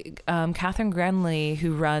tricky. Catherine Grenley,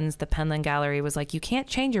 who runs the Penland Gallery, was like, you can't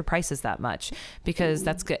change your prices that much because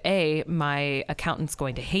that's good. A, my accountant's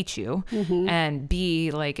going to hate you. And B,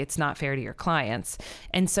 like, it's not fair to your clients.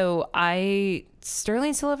 And so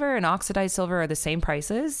sterling silver and oxidized silver are the same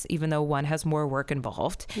prices, even though one has more work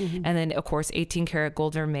involved. And then, of course, 18 karat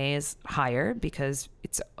gold vermeil is higher because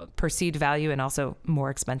it's perceived value and also more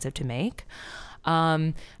expensive to make.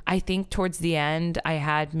 I think towards the end, I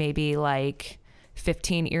had maybe like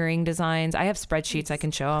 15 earring designs. I have spreadsheets I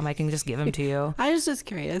can show them. I can just give them to you. I was just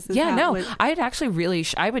curious. I'd actually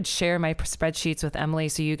I would share my spreadsheets with Emily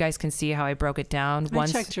so you guys can see how I broke it down. I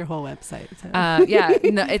checked your whole website. So.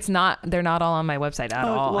 No, they're not all on my website at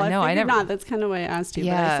all. Well, I never. Not. That's kind of why I asked you.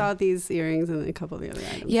 Yeah. But I saw these earrings and a couple of the other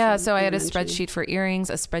items. Yeah. So I had a spreadsheet for earrings,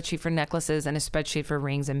 a spreadsheet for necklaces, and a spreadsheet for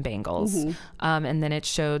rings and bangles. And then it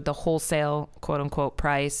showed the wholesale quote unquote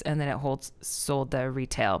price, and then it sold the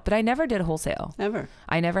retail. But I never did wholesale. Ever.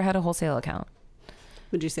 I never had a wholesale account.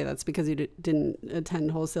 Would you say that's because you didn't attend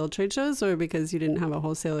wholesale trade shows, or because you didn't have a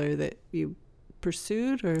wholesaler that you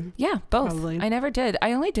pursued? Or yeah, both. Probably. I never did.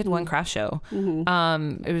 I only did one craft show.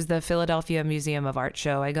 It was the Philadelphia Museum of Art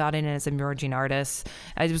show. I got in as an emerging artist.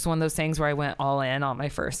 It was one of those things where I went all in on my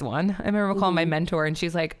first one. I remember calling my mentor and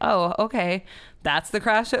she's like, oh, okay, that's the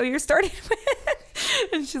craft show you're starting with.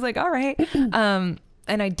 And she's like, all right.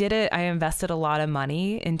 And I did it. I invested a lot of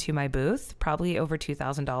money into my booth, probably over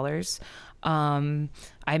 $2,000.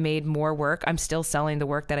 I made more work. I'm still selling the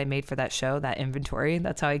work that I made for that show, that inventory.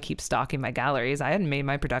 That's how I keep stocking my galleries. I hadn't made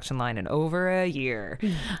my production line in over a year,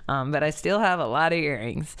 but I still have a lot of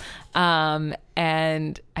earrings.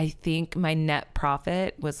 And I think my net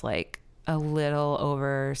profit was like a little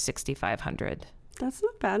over $6,500. That's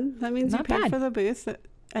not bad. That means you paid for the booth.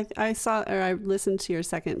 I saw, or I listened to your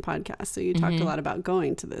second podcast. So you talked a lot about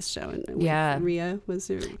going to this show, and Rhea was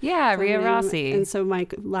your Rhea Rossi. And so my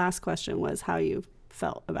last question was how you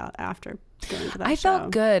felt about after going to that show. I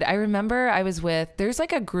felt good. I remember I was there's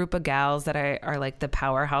like a group of gals that are like the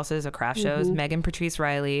powerhouses of craft shows: Megan Patrice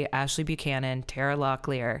Riley, Ashley Buchanan, Tara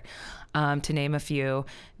Locklear. To name a few.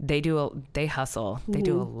 They hustle. They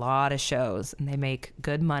do a lot of shows and they make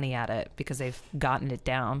good money at it because they've gotten it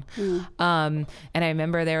down. And I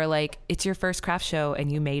remember they were like, it's your first craft show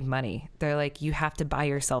and you made money. They're like, you have to buy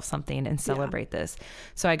yourself something and celebrate this.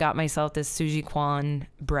 So I got myself this Suji Kwon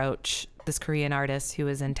brooch, this Korean artist who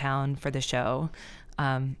was in town for the show.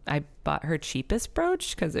 I bought her cheapest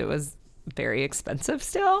brooch because it was very expensive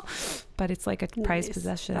still, but it's like a prized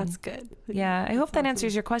possession. That's good. Yeah, I hope that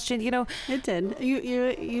answers your question. It did.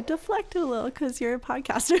 You deflected a little because you're a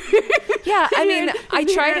podcaster. Yeah, I mean, I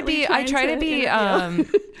try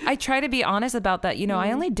to be honest about that.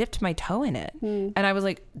 I only dipped my toe in it, and I was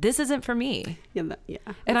like, this isn't for me. Yeah.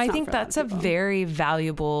 And I think that's a very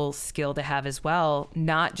valuable skill to have as well.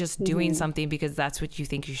 Not just doing something because that's what you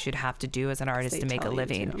think you should have to do as an artist to make a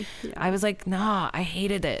living. Yeah. I was like, nah, I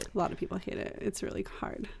hated it. A lot of people hate it. It's really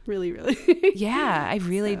hard. Really, really. Yeah, I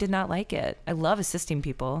really did not like it. I love assisting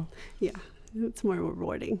people. Yeah, it's more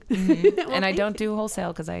rewarding. Well, and I don't do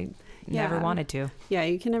wholesale because I never wanted to. Yeah,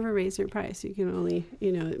 you can never raise your price. You can only,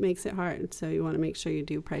 it makes it hard. So you want to make sure you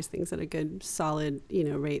do price things at a good, solid,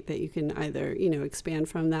 rate that you can either, expand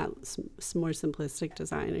from that more simplistic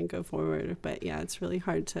design and go forward. But yeah, it's really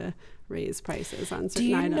hard to raise prices on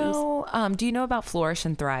certain items. Do you know about Flourish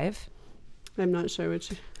and Thrive? I'm not sure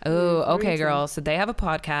which. Oh, okay, girl. So they have a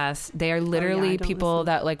podcast. They are literally people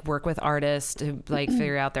that like work with artists to like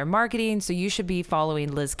figure out their marketing. So you should be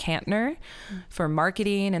following Liz Kantner for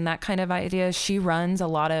marketing and that kind of idea. She runs a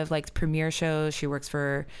lot of like premiere shows. She works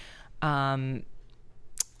for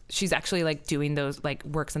she's actually like doing those, like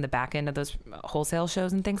works in the back end of those wholesale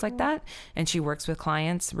shows and things like that. And she works with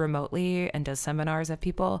clients remotely and does seminars at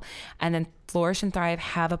people. And then Flourish and Thrive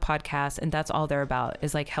have a podcast, and that's all they're about,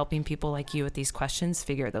 is like helping people like you with these questions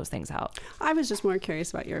figure those things out. I was just more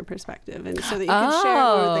curious about your perspective, and so that you could share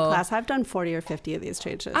more with the class. I've done 40 or 50 of these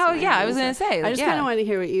trade shows. Oh yeah, I was going to say. I just kind of wanted to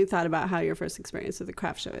hear what you thought about how your first experience with the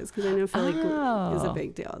craft show is, because I know Philly is a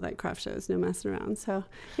big deal. That craft show is no messing around. So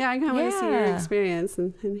yeah, I kind of want to see your experience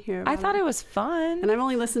and hear about I thought it was fun. And I've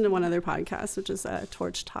only listened to one other podcast, which is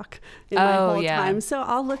Torch Talk, in my whole time. So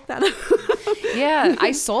I'll look that up. Yeah,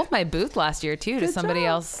 I sold my booth last year too to somebody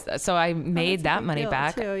else, so I made that money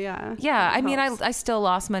back. Too, yeah. Yeah, I mean, I still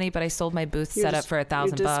lost money, but I sold my booth set up for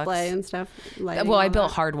 $1,000. Display and stuff. Well, I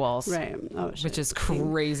built hard walls, right? Oh, shit. Which is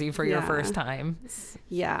crazy for your first time.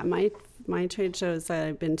 Yeah, my trade shows that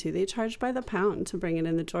I've been to, they charge by the pound to bring it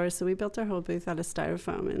in the door. So we built our whole booth out of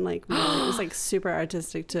styrofoam, and like really, it was like super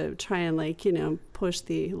artistic to try and like, you know, push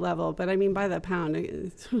the level. But I mean, by the pound,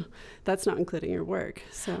 that's not including your work.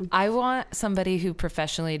 So I want somebody who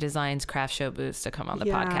professionally designs craft show booths to come on the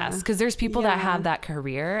podcast, because there's people that have that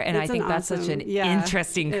career, and I think that's such an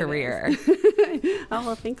interesting career. Oh,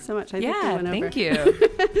 well, thanks so much. I think we went over. Thank you.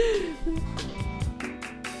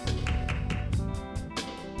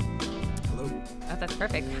 Oh, that's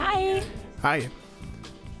perfect. Hi. Hi.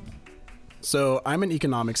 So I'm an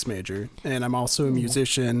economics major, and I'm also a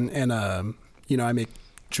musician, and I make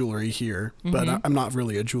jewelry here, but I'm not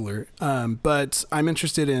really a jeweler. But I'm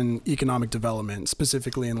interested in economic development,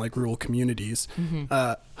 specifically in like rural communities.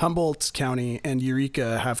 Humboldt County and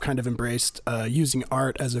Eureka have kind of embraced using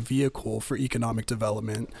art as a vehicle for economic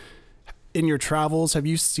development. In your travels, have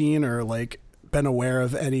you seen or like been aware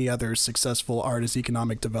of any other successful artist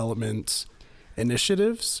economic development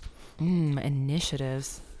initiatives?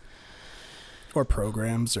 Initiatives. Or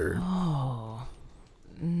programs or...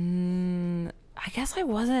 I guess I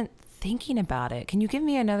wasn't thinking about it. Can you give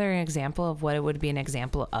me another example of what it would be an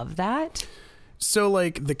example of that? So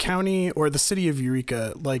like the county or the city of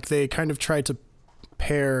Eureka, like they kind of tried to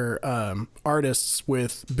pair artists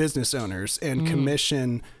with business owners and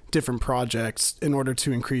commission different projects in order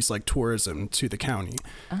to increase like tourism to the county.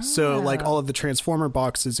 So like all of the transformer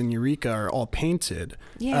boxes in Eureka are all painted.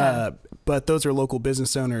 But those are local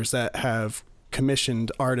business owners that have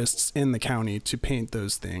commissioned artists in the county to paint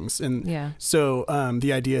those things. And so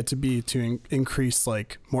the idea to be to increase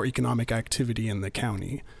like more economic activity in the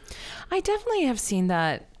county. I definitely have seen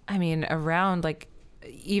that. I mean, around like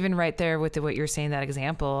even right there with what you're saying, that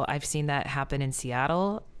example, I've seen that happen in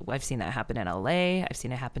Seattle. I've seen that happen in LA. I've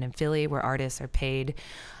seen it happen in Philly, where artists are paid.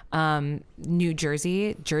 New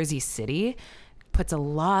Jersey, Jersey City puts a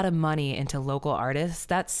lot of money into local artists.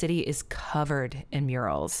 That city is covered in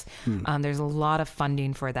murals. There's a lot of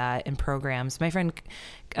funding for that and programs. My friend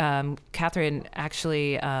Catherine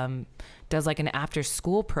actually does like an after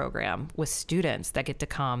school program with students that get to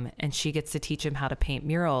come, and she gets to teach them how to paint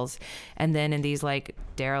murals. And then in these like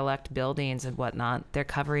derelict buildings and whatnot, they're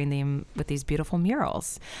covering them with these beautiful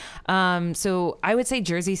murals. So I would say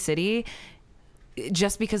Jersey City,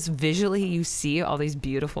 just because visually you see all these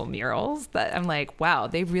beautiful murals, that I'm like, wow,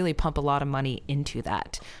 they really pump a lot of money into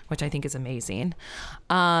that, which I think is amazing.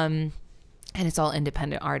 And it's all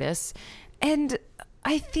independent artists. And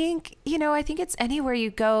I think it's anywhere you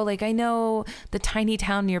go. Like I know the tiny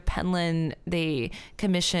town near Penland, they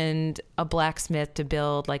commissioned a blacksmith to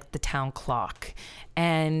build like the town clock.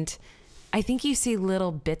 And I think you see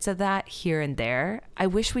little bits of that here and there. I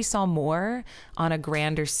wish we saw more on a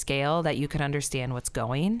grander scale that you could understand what's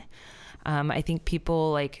going. I think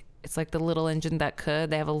people like, it's like the little engine that could.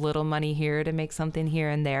 They have a little money here to make something here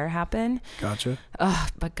and there happen. Gotcha.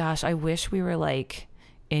 But gosh, I wish we were like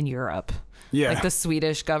in Europe. Yeah. Like the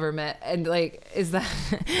Swedish government. And like, is that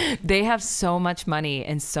they have so much money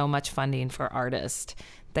and so much funding for artists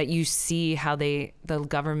that you see how the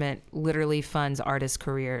government literally funds artists'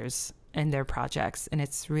 careers and their projects. And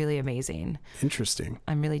it's really amazing. Interesting.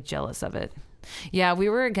 I'm really jealous of it. Yeah, we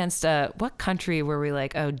were against what country were we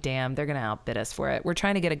like, oh, damn, they're going to outbid us for it. We're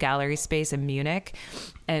trying to get a gallery space in Munich.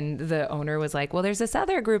 And the owner was like, well, there's this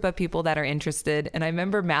other group of people that are interested. And I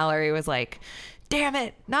remember Mallory was like, damn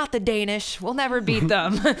it, not the Danish. We'll never beat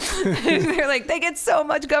them. They're like, they get so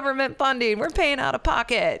much government funding. We're paying out of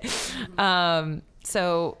pocket.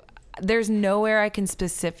 So there's nowhere I can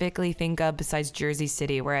specifically think of besides Jersey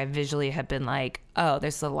City where I visually have been like, oh,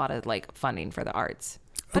 there's a lot of like funding for the arts.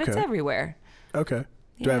 But it's everywhere. Okay.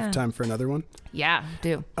 Do I have time for another one? Yeah,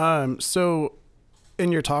 do. So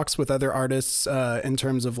in your talks with other artists, in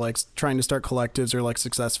terms of like trying to start collectives or like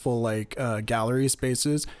successful like gallery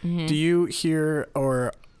spaces, do you hear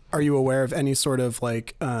or are you aware of any sort of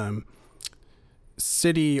like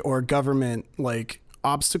city or government like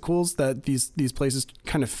obstacles that these places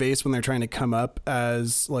kind of face when they're trying to come up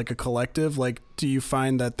as like a collective? Like, do you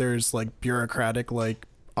find that there's like bureaucratic like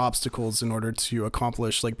obstacles in order to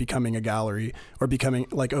accomplish like becoming a gallery or becoming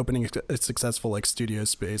like opening a successful like studio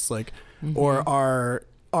space, like or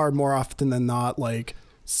are more often than not like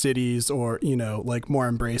cities or, you know, like more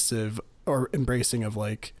embracing of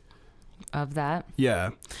like of that?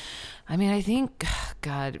 Yeah. I mean, I think,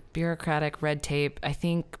 God, bureaucratic red tape, I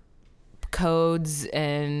think codes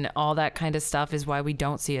and all that kind of stuff is why we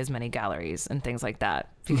don't see as many galleries and things like that,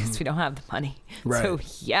 because we don't have the money. Right. So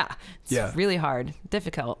it's really hard,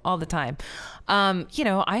 difficult all the time. You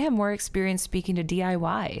know, I have more experience speaking to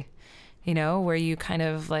DIY, you know, where you kind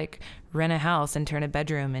of like rent a house and turn a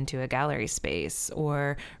bedroom into a gallery space,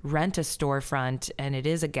 or rent a storefront and it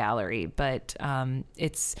is a gallery, but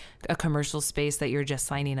it's a commercial space that you're just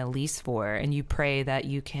signing a lease for, and you pray that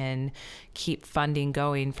you can keep funding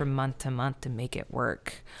going from month to month to make it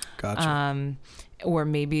work. Gotcha. Or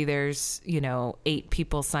maybe there's, you know, 8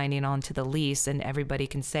 people signing on to the lease and everybody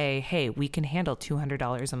can say, hey, we can handle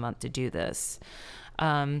 $200 a month to do this.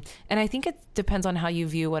 And I think it depends on how you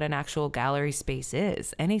view what an actual gallery space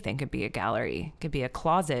is. Anything could be a gallery, could be a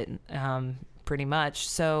closet, pretty much.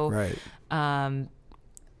 So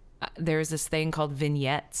there's this thing called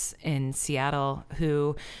Vignettes in Seattle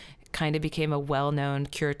who kind of became a well-known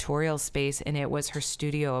curatorial space, and it was her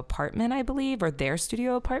studio apartment, I believe, or their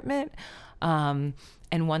studio apartment. And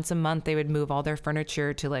once a month they would move all their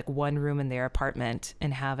furniture to like one room in their apartment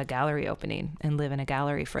and have a gallery opening and live in a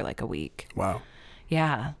gallery for like a week. Wow.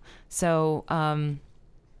 Yeah. So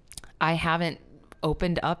I haven't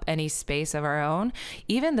opened up any space of our own.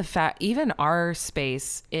 Even our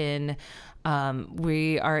space in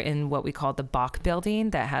we are in what we call the Bach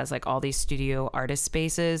building that has like all these studio artist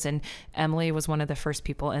spaces, and Emily was one of the first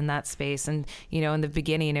people in that space. And, you know, in the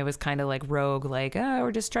beginning it was kind of like rogue, like, oh,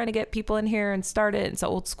 we're just trying to get people in here and start it. It's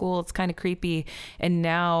old school. It's kind of creepy. And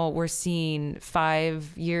now we're seeing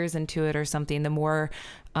 5 years into it or something, the more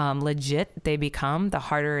legit they become, the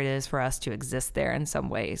harder it is for us to exist there in some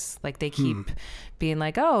ways. Like they keep being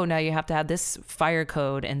like, oh, now you have to have this fire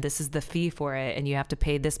code and this is the fee for it, and you have to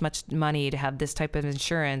pay this much money to have this type of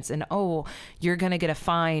insurance, and oh, you're gonna get a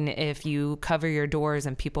fine if you cover your doors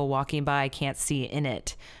and people walking by can't see in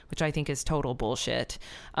it, which I think is total bullshit.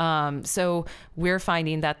 So we're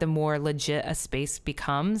finding that the more legit a space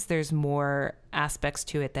becomes, there's more aspects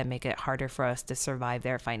to it that make it harder for us to survive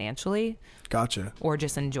there financially. Gotcha. Or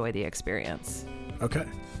just enjoy the experience. Okay.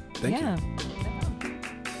 Thank you. How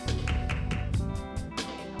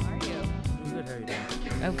are you? I'm good. How are you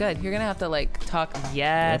doing? Oh, good. You're going to have to like talk.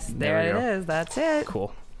 Yes, Yep, there it we go. is. That's it.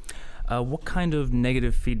 Cool. What kind of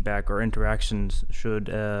negative feedback or interactions should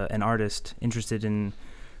an artist interested in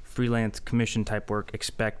freelance commission type work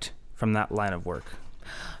expect from that line of work?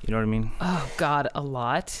 You know what I mean? Oh, God, a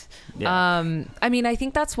lot. Yeah. I mean, I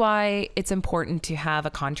think that's why it's important to have a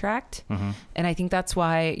contract. Mm-hmm. And I think that's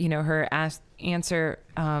why, you know, her answer,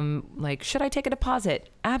 like, should I take a deposit?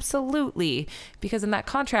 Absolutely. Because in that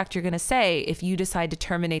contract, you're going to say, if you decide to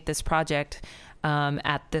terminate this project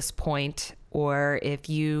at this point, or if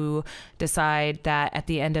you decide that at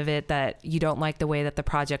the end of it that you don't like the way that the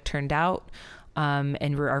project turned out,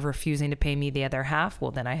 and are refusing to pay me the other half, well,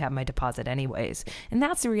 then I have my deposit anyways. And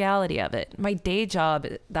that's the reality of it. My day job,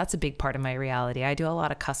 that's a big part of my reality. I do a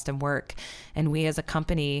lot of custom work, and we as a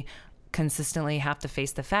company consistently have to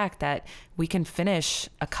face the fact that we can finish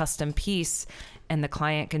a custom piece and the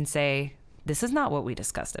client can say, this is not what we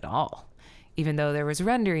discussed at all, even though there was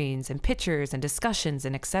renderings and pictures and discussions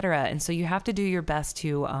and etc. And so you have to do your best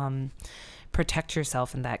to protect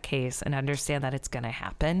yourself in that case and understand that it's going to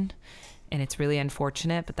happen. And it's really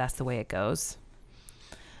unfortunate, but that's the way it goes.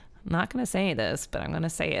 I'm not going to say this, but I'm going to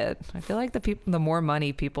say it. I feel like the more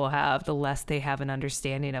money people have, the less they have an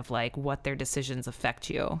understanding of like what their decisions affect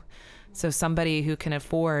you. So somebody who can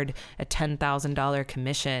afford a $10,000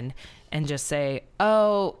 commission and just say,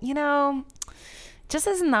 oh, you know, just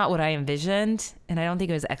is not what I envisioned, and I don't think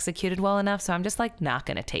it was executed well enough, so I'm just like not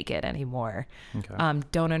going to take it anymore. Okay.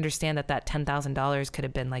 Don't understand that $10,000 could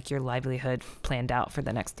have been like your livelihood planned out for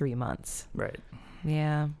the next 3 months. Right.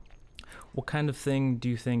 Yeah. What kind of thing do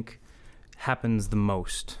you think happens the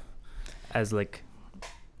most as like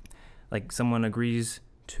someone agrees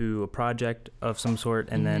to a project of some sort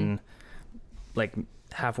and then like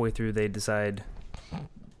halfway through they decide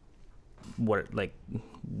what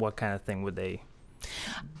kind of thing would they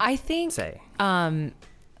I think say?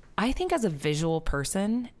 I think as a visual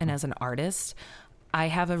person and as an artist, I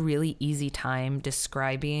have a really easy time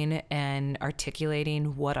describing and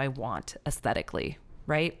articulating what I want aesthetically,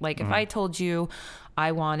 right? Like if I told you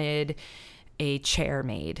I wanted a chair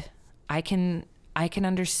made, I can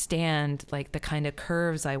understand like the kind of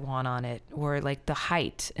curves I want on it, or like the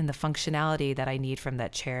height and the functionality that I need from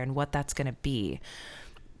that chair and what that's going to be.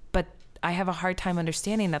 But I have a hard time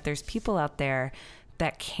understanding that there's people out there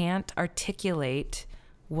that can't articulate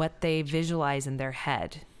what they visualize in their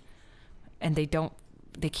head, and they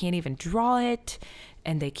can't even draw it,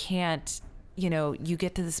 and they can't, you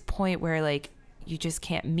get to this point where like you just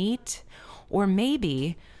can't meet, or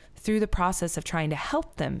maybe through the process of trying to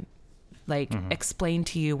help them like explain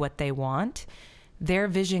to you what they want, their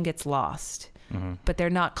vision gets lost. But they're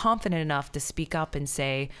not confident enough to speak up and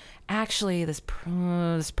say, actually, this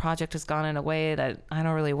project has gone in a way that I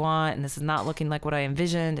don't really want, and this is not looking like what I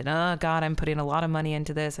envisioned, and oh God, I'm putting a lot of money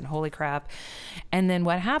into this, and holy crap. And then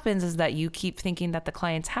what happens is that you keep thinking that the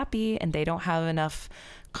client's happy and they don't have enough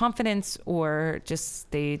confidence, or just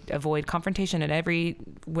they avoid confrontation in every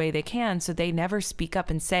way they can, so they never speak up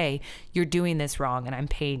and say, you're doing this wrong and I'm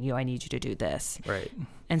paying you, I need you to do this. Right.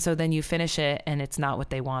 And so then you finish it and it's not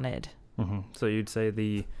what they wanted. So you'd say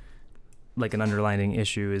an underlying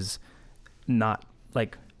issue is not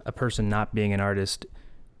like a person not being an artist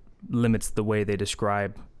limits the way they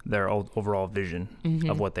describe their overall vision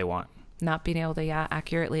of what they want. Not being able to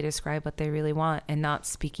accurately describe what they really want, and not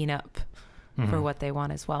speaking up for what they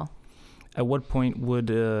want as well. At what point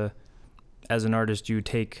would, as an artist, you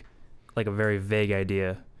take like a very vague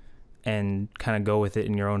idea and kind of go with it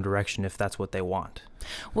in your own direction if that's what they want?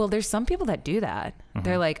 Well, there's some people that do that.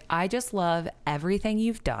 They're like, I just love everything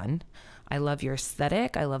you've done. I love your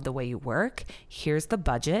aesthetic. I love the way you work. Here's the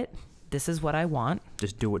budget. This is what I want.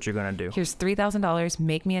 Just do what you're going to do. Here's $3,000.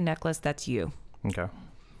 Make me a necklace. That's you. Okay.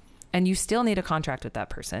 And you still need a contract with that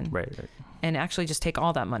person. Right. And actually just take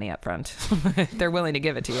all that money up front. They're willing to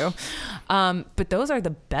give it to you. But those are the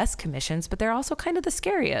best commissions, but they're also kind of the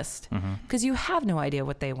scariest, because you have no idea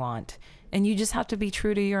what they want. And you just have to be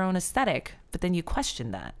true to your own aesthetic. But then you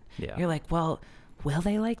question that. Yeah. You're like, well, will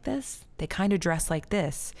they like this? They kind of dress like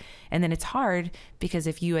this. And then it's hard, because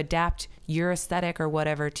if you adapt your aesthetic or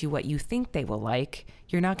whatever to what you think they will like,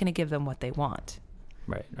 you're not going to give them what they want.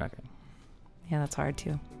 Right. Okay. Yeah, that's hard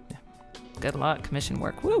too. Yeah. Good luck, commission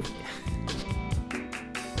work. Woo.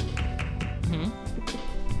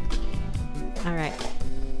 All right.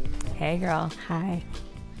 Hey, girl. Hi.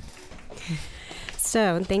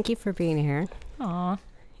 So, thank you for being here. Aw,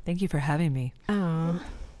 thank you for having me. Oh,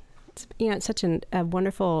 it's such a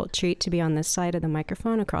wonderful treat to be on this side of the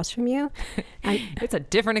microphone across from you. It's a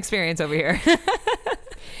different experience over here.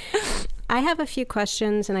 I have a few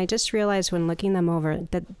questions, and I just realized when looking them over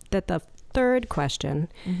that the third question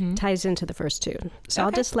ties into the first two. So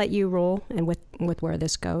I'll just let you roll and with where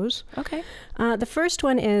this goes. Okay. The first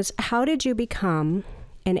one is, how did you become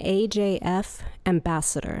an AJF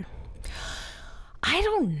ambassador? I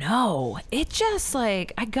don't know. It just I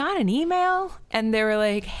got an email and they were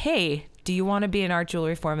like, hey, do you want to be an Art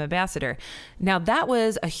Jewelry Forum ambassador? Now that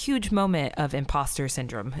was a huge moment of imposter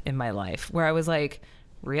syndrome in my life, where I was like,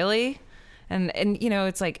 really? And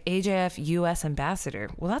it's like AJF US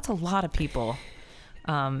ambassador. Well, that's a lot of people.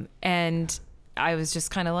 And I was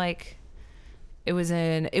just kind of like, it was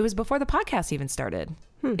before the podcast even started.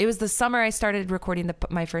 It was the summer I started recording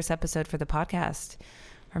my first episode for the podcast.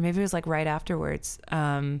 Or maybe it was right afterwards.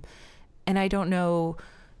 And I don't know.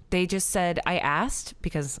 They just said, I asked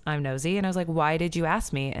because I'm nosy. And I was like, why did you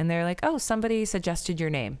ask me? And they're like, oh, somebody suggested your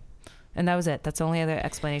name. And that was it. That's the only other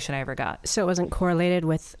explanation I ever got. So it wasn't correlated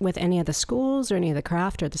with any of the schools or any of the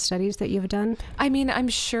craft or the studies that you've done? I mean, I'm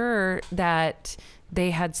sure that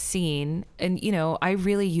they had seen, and I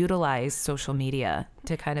really utilize social media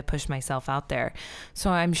to kind of push myself out there. So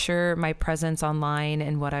I'm sure my presence online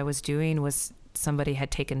and what I was doing was somebody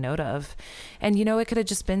had taken note of. And it could have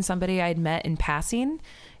just been somebody I'd met in passing,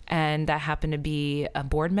 and that happened to be a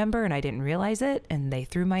board member and I didn't realize it, and they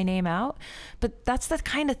threw my name out. But that's the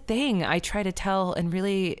kind of thing I try to tell and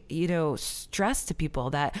really, stress to people,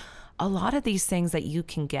 that a lot of these things that you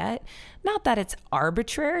can get, not that it's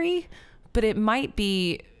arbitrary, but it might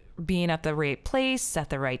be being at the right place at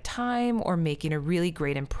the right time, or making a really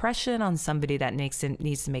great impression on somebody that needs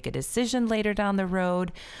to make a decision later down the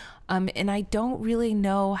road. And I don't really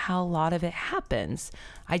know how a lot of it happens.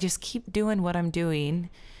 I just keep doing what I'm doing,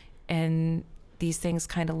 and these things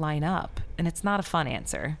kind of line up. And it's not a fun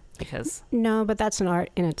answer, because... No, but that's an art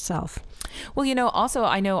in itself. Well, also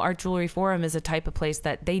I know Art Jewelry Forum is a type of place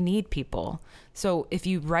that they need people. So if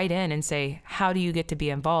you write in and say, how do you get to be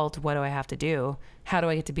involved? What do I have to do? How do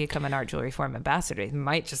I get to become an Art Jewelry Forum ambassador? They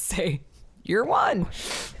might just say, you're one.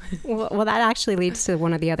 Well, that actually leads to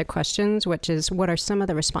one of the other questions, which is, what are some of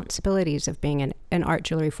the responsibilities of being an Art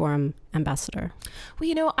Jewelry Forum ambassador?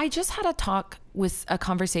 Well, I just had a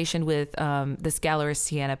conversation with this gallerist,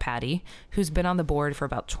 Sienna Patty, who's been on the board for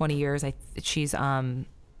about 20 years. She's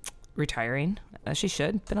retiring. She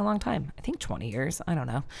should. Been a long time. I think 20 years. I don't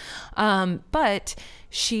know. But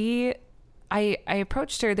I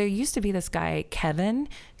approached her. There used to be this guy, Kevin,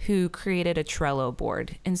 who created a Trello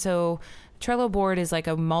board. And so Trello board is like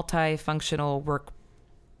a multifunctional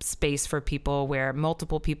workspace for people where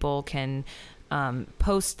multiple people can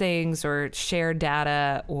post things or share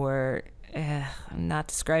data or I'm not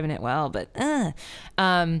describing it well, but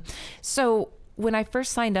so when I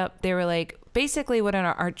first signed up, they were like, basically what an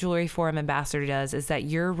Art Jewelry Forum ambassador does is that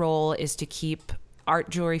your role is to keep Art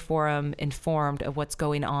Jewelry Forum informed of what's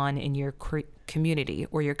going on in your community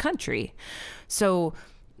or your country. So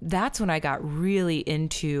that's when I got really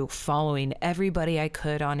into following everybody I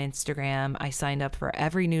could on Instagram. I signed up for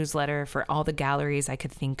every newsletter for all the galleries I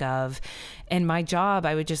could think of. And my job,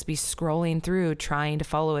 I would just be scrolling through trying to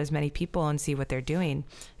follow as many people and see what they're doing.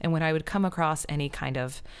 And when I would come across any kind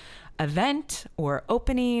of event or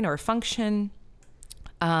opening or function,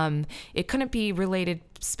 it couldn't be related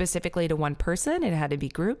specifically to one person. It had to be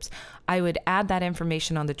groups. I would add that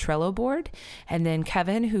information on the Trello board, and then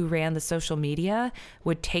Kevin, who ran the social media,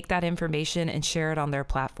 would take that information and share it on their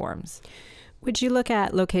platforms. Would you look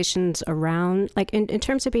at locations around, like in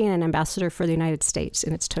terms of being an ambassador for the United States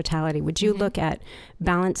in its totality, would you look at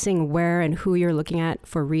balancing where and who you're looking at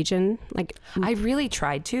for region? Like, I really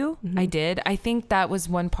tried to. I did. I think that was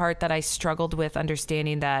one part that I struggled with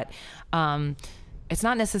understanding, that it's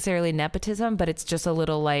not necessarily nepotism, but it's just a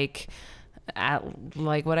little like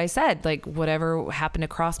what I said, like whatever happened to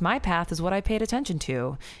cross my path is what I paid attention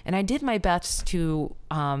to. And I did my best to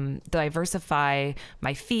diversify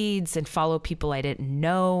my feeds and follow people I didn't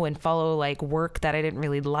know and follow like work that I didn't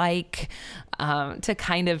really like, to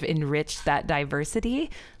kind of enrich that diversity.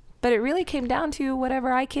 But it really came down to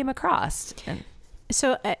whatever I came across.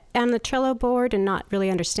 So on the Trello board, and not really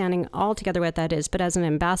understanding altogether what that is, but as an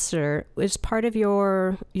ambassador, is part of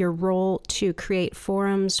your role to create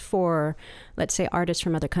forums for, let's say, artists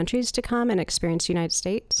from other countries to come and experience the United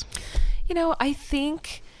States? I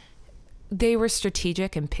think they were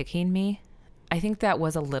strategic in picking me. I think that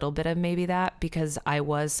was a little bit of maybe that, because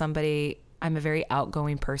I'm a very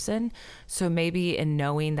outgoing person. So maybe in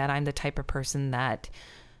knowing that I'm the type of person that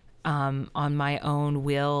on my own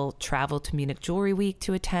will travel to Munich Jewelry Week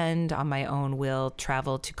to attend, on my own will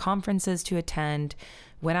travel to conferences to attend,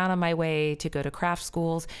 went out on my way to go to craft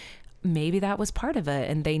schools. Maybe that was part of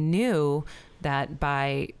it. And they knew that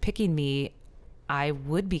by picking me, I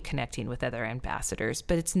would be connecting with other ambassadors,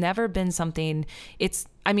 but it's never been something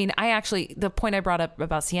the point I brought up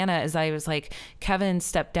about Sienna is I was like, Kevin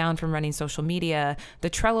stepped down from running social media.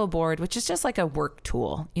 The Trello board, which is just like a work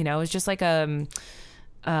tool, it's just like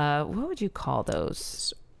what would you call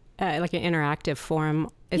those? Like an interactive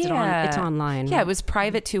forum. It's online. Yeah, it was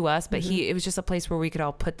private to us, but it was just a place where we could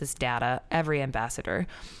all put this data, every ambassador.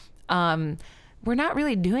 We're not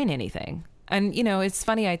really doing anything. And, it's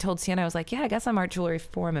funny. I told Sienna, I was like, yeah, I guess I'm Art Jewelry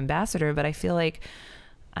Forum ambassador, but I feel like,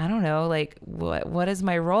 I don't know, like what is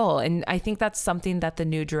my role? And I think that's something that the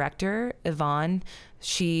new director, Yvonne,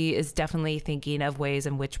 she is definitely thinking of ways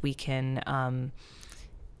in which we can,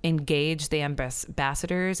 engage the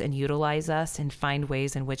ambassadors and utilize us and find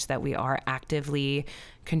ways in which that we are actively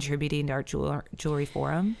contributing to Art Jewelry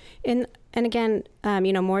Forum. And again,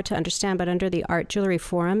 more to understand, but under the Art Jewelry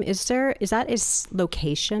Forum, is that its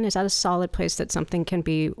location? Is that a solid place that something can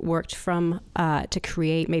be worked from to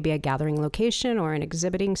create maybe a gathering location or an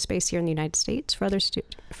exhibiting space here in the United States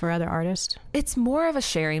for other artists? It's more of a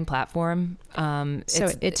sharing platform.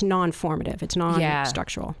 So it's non-formative. It's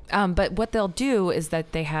non-structural. But what they'll do is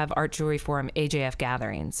that they have Art Jewelry Forum AJF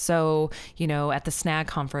gatherings. So, at the SNAG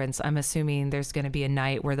conference, I'm assuming there's going to be a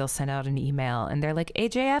night where they'll send out an email and they're like,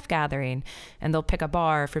 AJF gathering, and they'll pick a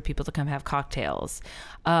bar for people to come have cocktails.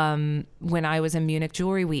 When I was in Munich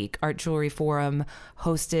Jewelry Week, Art Jewelry Forum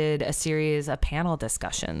hosted a series of panel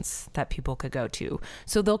discussions that people could go to.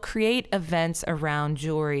 So they'll create events around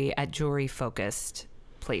jewelry at jewelry-focused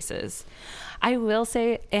places. I will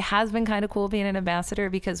say it has been kind of cool being an ambassador,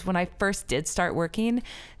 because when I first did start working,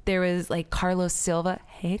 there was like Carlos Silva.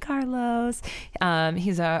 Hey, Carlos.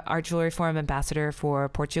 He's a Art Jewelry Forum ambassador for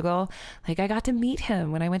Portugal. Like, I got to meet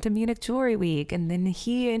him when I went to Munich Jewelry Week, and then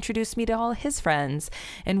he introduced me to all his friends.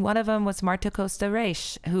 And one of them was Marta Costa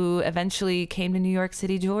Reis, who eventually came to New York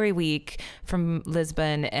City Jewelry Week from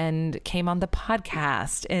Lisbon and came on the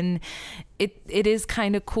podcast. And it is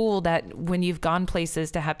kind of cool that when you've gone places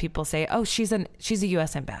to have people say, oh, she's a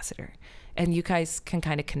U.S. ambassador. And you guys can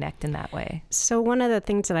kind of connect in that way. So one of the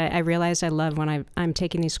things that I realized I love when I'm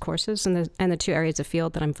taking these courses, and the two areas of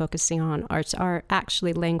field that I'm focusing on are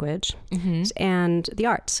actually language and the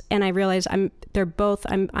arts. And I realize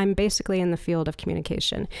I'm basically in the field of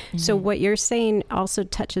communication. So what you're saying also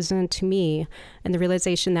touches into me and the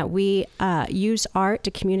realization that we use art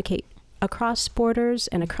to communicate across borders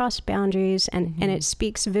and across boundaries, and it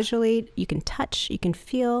speaks visually. You can touch, you can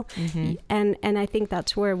feel, and I think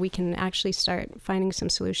that's where we can actually start finding some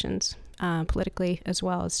solutions politically, as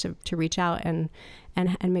well as to reach out and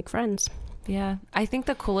make friends. Yeah, I think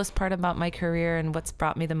the coolest part about my career and what's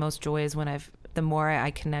brought me the most joy is the more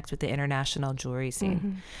I connect with the international jewelry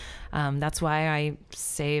scene. That's why I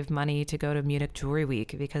save money to go to Munich Jewelry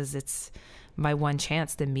Week, because it's my one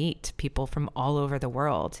chance to meet people from all over the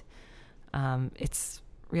world. It's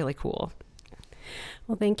really cool.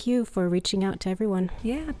 Well, thank you for reaching out to everyone.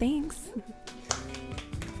 Yeah, thanks.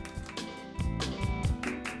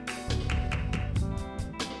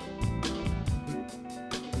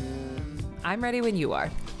 I'm ready when you are.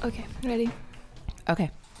 Okay, ready? Okay.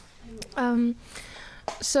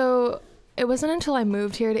 So it wasn't until I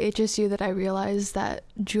moved here to HSU that I realized that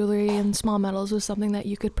jewelry and small metals was something that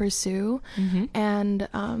you could pursue. And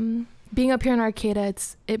being up here in Arcata,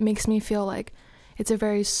 it makes me feel like it's a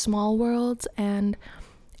very small world, and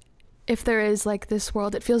if there is like this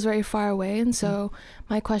world, it feels very far away. And so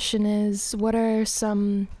my question is, what are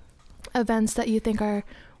some events that you think are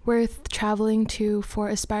worth traveling to for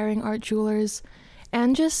aspiring art jewelers,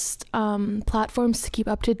 and just platforms to keep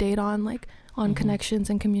up to date on, like on connections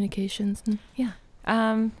and communications?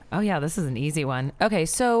 And this is an easy one. Okay,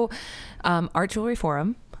 so Art Jewelry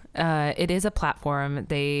Forum. It is a platform.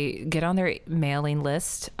 They get on their mailing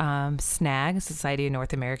list. SNAG, Society of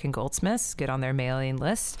North American Goldsmiths, get on their mailing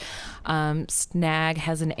list. SNAG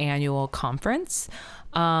has an annual conference.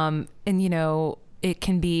 And, it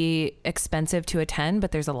can be expensive to attend,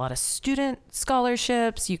 but there's a lot of student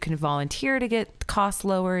scholarships. You can volunteer to get costs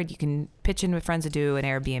lowered. You can pitch in with friends to do an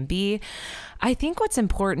Airbnb. I think what's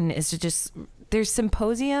important is to there's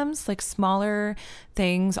symposiums, like smaller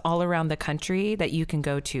things all around the country that you can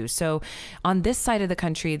go to. So on this side of the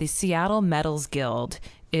country, the Seattle Metals Guild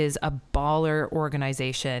is a baller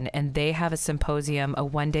organization, and they have a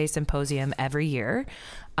one-day symposium every year.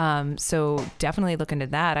 So definitely look into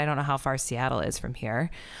that. I don't know how far Seattle is from here.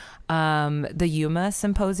 The Yuma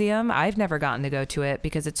Symposium, I've never gotten to go to it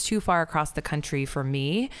because it's too far across the country for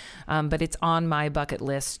me, but it's on my bucket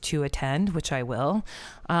list to attend, which I will.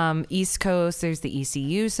 East Coast, there's the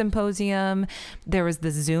ECU Symposium. There was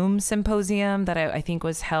the Zoom Symposium that I think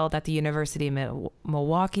was held at the University of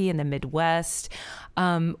Milwaukee in the Midwest.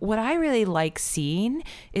 What I really like seeing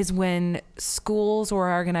is when schools or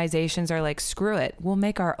organizations are like, screw it, we'll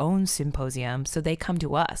make our own symposium, so they come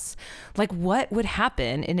to us. Like, what would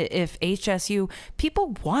happen if HSU,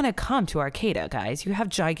 people want to come to Arcata, guys? You have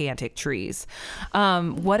gigantic trees.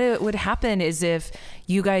 What it would happen is if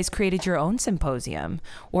you guys created your own symposium,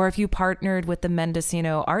 or if you partnered with the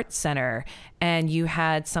Mendocino Arts Center and you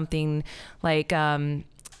had something like, I think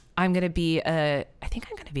I'm going to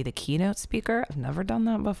be the keynote speaker. I've never done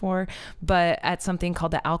that before, but at something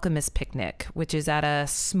called the Alchemist Picnic, which is at a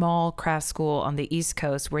small craft school on the East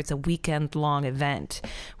Coast, where it's a weekend long event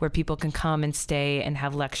where people can come and stay and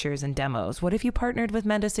have lectures and demos. What if you partnered with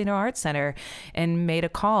Mendocino Arts Center and made a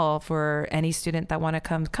call for any student that want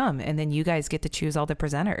to come, and then you guys get to choose all the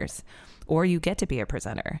presenters, or you get to be a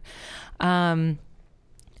presenter.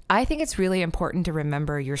 I think it's really important to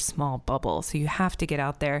remember your small bubble. So you have to get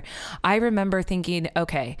out there. I remember thinking,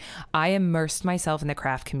 okay, I immersed myself in the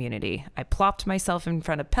craft community. I plopped myself in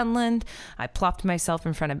front of Penland. I plopped myself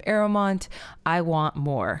in front of Aramont. I want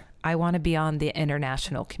more. I want to be on the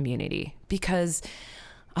international community, because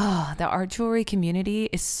the art jewelry community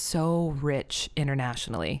is so rich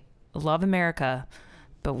internationally. Love America,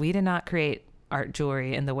 but we did not create art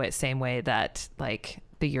jewelry in the same way that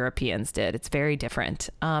the Europeans did. It's very different.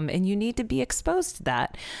 And you need to be exposed to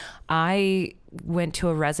that. I went to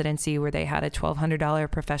a residency where they had a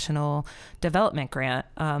 $1,200 professional development grant.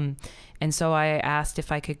 And so I asked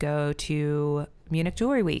if I could go to Munich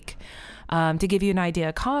Jewelry Week. To give you an idea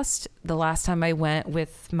of cost, the last time I went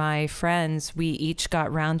with my friends, we each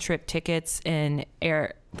got round trip tickets and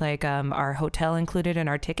our hotel included in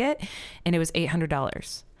our ticket, and it was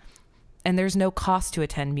 $800. And there's no cost to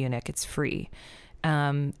attend Munich. It's free.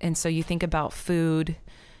 And so you think about food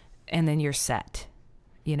and then you're set,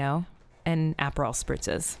 you know, and Aperol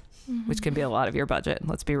spritzes, which can be a lot of your budget.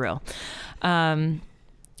 Let's be real.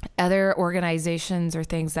 Other organizations or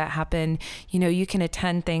things that happen, you know, you can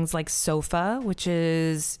attend things like SOFA, which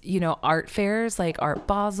is, you know, art fairs like Art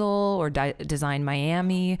Basel or Design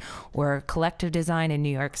Miami or Collective Design in New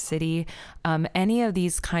York City. Any of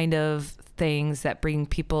these kind of things that bring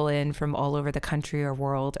people in from all over the country or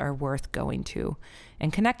world are worth going to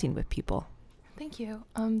and connecting with people. Thank you.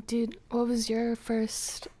 Dude, what was your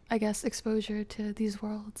first, I guess, exposure to these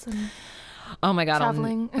worlds and oh my God,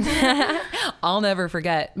 traveling? I'll never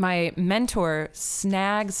forget. My mentor,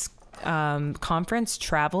 Snags conference,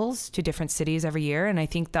 travels to different cities every year. And I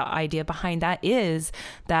think the idea behind that is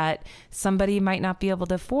that somebody might not be able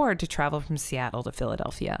to afford to travel from Seattle to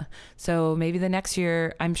Philadelphia. So maybe the next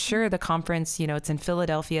year, I'm sure the conference, you know, it's in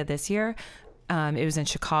Philadelphia this year. It was in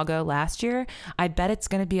Chicago last year. I bet it's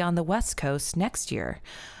going to be on the West Coast next year.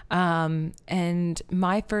 And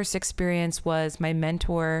my first experience was my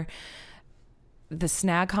mentor, the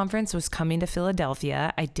SNAG conference was coming to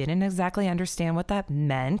Philadelphia. I didn't exactly understand what that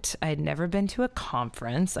meant. I had never been to a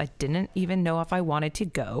conference. I didn't even know if I wanted to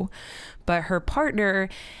go. But her partner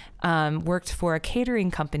worked for a catering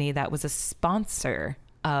company that was a sponsor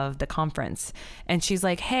of the conference. And she's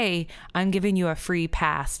like, hey, I'm giving you a free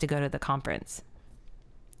pass to go to the conference.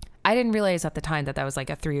 I didn't realize at the time that was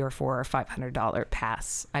like a $300 or $400 or $500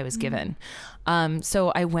 pass I was given.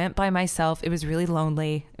 So I went by myself. It was really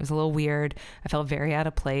lonely. It was a little weird. I felt very out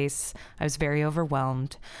of place. I was very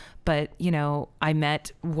overwhelmed. But, you know, I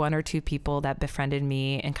met one or two people that befriended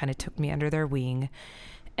me and kind of took me under their wing.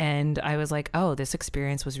 And I was like, oh, this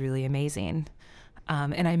experience was really amazing.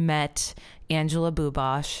 And I met Angela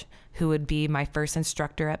Bubosh, who would be my first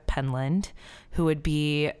instructor at Penland, who would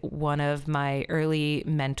be one of my early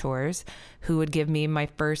mentors, who would give me my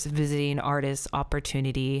first visiting artist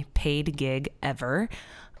opportunity, paid gig ever.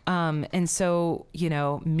 And so, you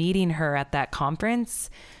know, meeting her at that conference,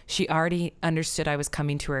 she already understood I was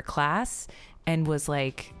coming to her class and was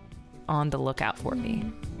like on the lookout for me.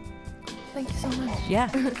 Thank you so much. Yeah.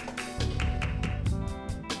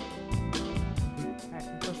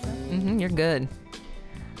 You're good.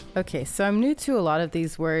 Okay, so I'm new to a lot of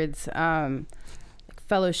these words, like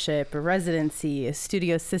fellowship, a residency, a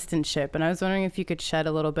studio assistantship, and I was wondering if you could shed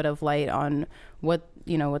a little bit of light on what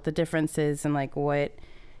the difference is and like what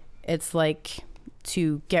it's like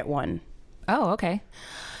to get one. Oh, okay.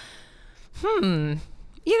 You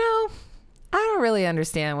know, I don't really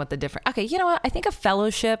understand what the difference. Okay, you know what? I think a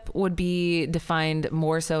fellowship would be defined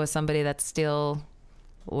more so as somebody that's still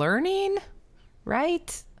learning,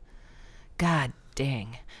 right? God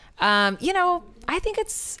dang. You know, I think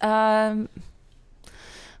it's, I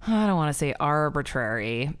don't want to say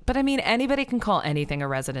arbitrary, but I mean, anybody can call anything a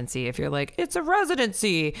residency if you're like, it's a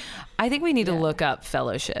residency. I think we need to look up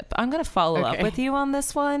fellowship. I'm going to follow up with you on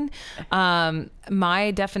this one.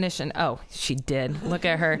 My definition, oh, she did. Look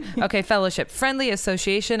at her. Okay, fellowship, friendly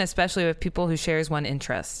association, especially with people who shares one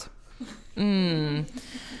interest.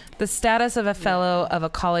 The status of a fellow of a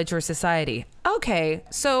college or society. Okay,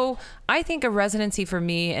 so I think a residency for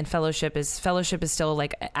me and fellowship is still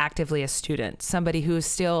like actively a student, somebody who's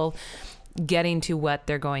still getting to what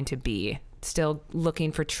they're going to be, still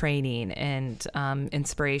looking for training and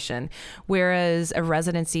inspiration. Whereas a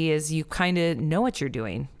residency is you kind of know what you're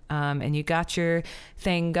doing. And you got your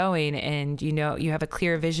thing going and you know you have a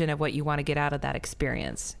clear vision of what you want to get out of that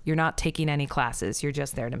experience. You're not taking any classes. You're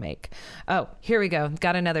just there to make. Oh, here we go.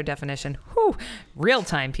 Got another definition. Whew. Real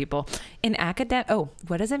time, people.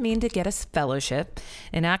 What does it mean to get a fellowship?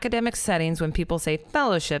 In academic settings, when people say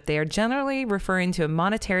fellowship, they are generally referring to a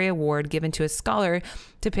monetary award given to a scholar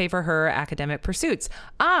to pay for her academic pursuits.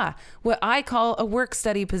 What I call a work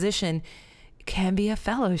study position can be a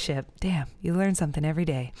fellowship. Damn, you learn something every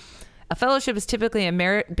day. A fellowship is typically a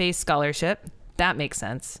merit-based scholarship. That makes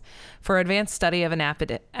sense. For advanced study of an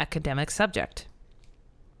academic subject.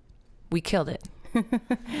 We killed it.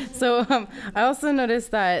 So I also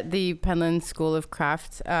noticed that the Penland School of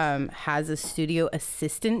Craft has a studio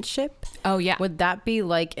assistantship. Oh, yeah. Would that be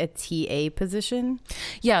like a TA position?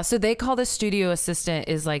 Yeah, so they call the studio assistant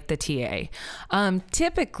is like the TA.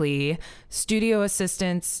 Typically, studio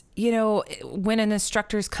assistants, you know, when an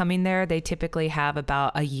instructor's coming there, they typically have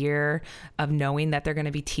about a year of knowing that they're going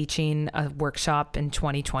to be teaching a workshop in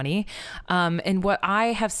 2020. And what I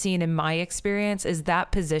have seen in my experience is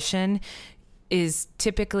that position is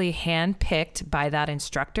typically handpicked by that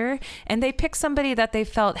instructor, and they pick somebody that they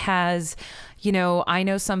felt has, you know, I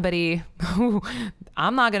know somebody who,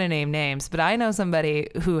 I'm not going to name names, but I know somebody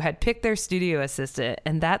who had picked their studio assistant,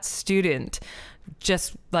 and that student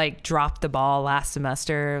just like dropped the ball last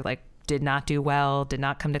semester, like did not do well, did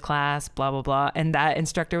not come to class, blah, blah, blah. And that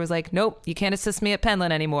instructor was like, nope, you can't assist me at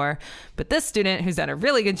Penland anymore. But this student who's done a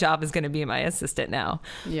really good job is going to be my assistant now.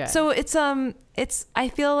 Yeah. So it's, I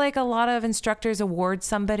feel like a lot of instructors award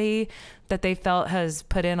somebody that they felt has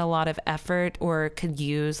put in a lot of effort or could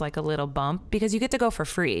use like a little bump, because you get to go for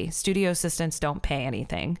free. Studio assistants don't pay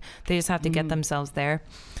anything. They just have to get themselves there.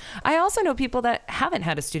 I also know people that haven't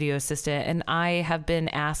had a studio assistant, and I have been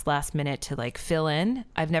asked last minute to like fill in.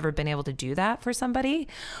 I've never been able to do that for somebody,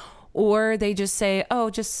 or they just say, oh,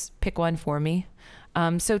 just pick one for me.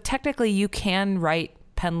 So technically you can write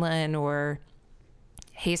Penland or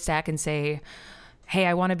Haystack and say, hey,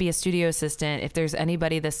 I want to be a studio assistant. If there's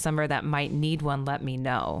anybody this summer that might need one, let me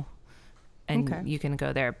know. And you can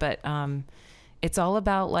go there. But it's all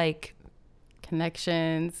about like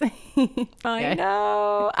connections. I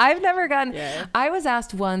know. I've never gotten, I was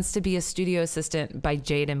asked once to be a studio assistant by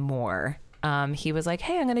Jaden Moore. He was like,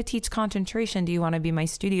 hey, I'm going to teach concentration. Do you want to be my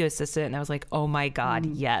studio assistant? And I was like, oh my God,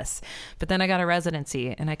 yes. But then I got a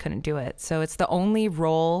residency and I couldn't do it. So it's the only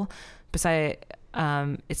role beside,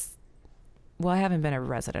 well, I haven't been a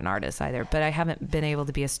resident artist either, but I haven't been able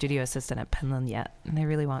to be a studio assistant at Penland yet, and I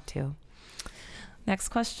really want to. Next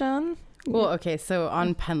question. Well, okay, so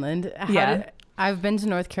on Penland, I've been to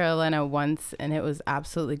North Carolina once, and it was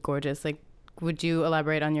absolutely gorgeous. Like, would you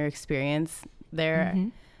elaborate on your experience there?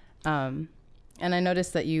 And I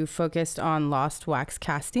noticed that you focused on lost wax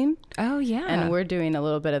casting. Oh, yeah. And we're doing a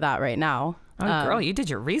little bit of that right now. Oh, girl, you did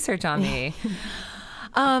your research on me.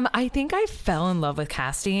 I think I fell in love with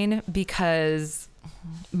casting because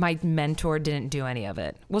my mentor didn't do any of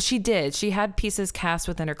it. Well, she did. She had pieces cast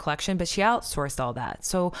within her collection, but she outsourced all that.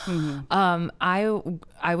 So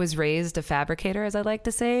I was raised a fabricator, as I like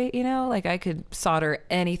to say, you know, like I could solder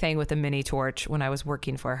anything with a mini torch when I was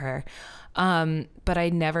working for her. But I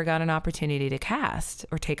never got an opportunity to cast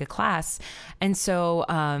or take a class. And so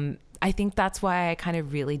I think that's why I kind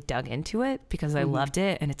of really dug into it, because I loved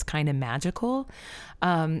it and it's kind of magical.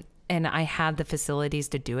 And I had the facilities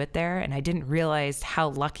to do it there. And I didn't realize how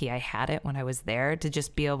lucky I had it when I was there to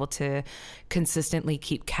just be able to consistently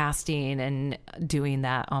keep casting and doing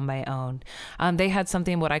that on my own. They had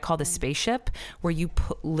something, what I call the spaceship, where you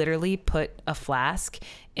literally put a flask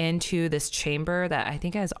into this chamber that I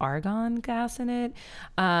think has argon gas in it.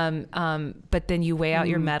 But then you weigh out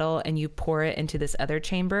your metal and you pour it into this other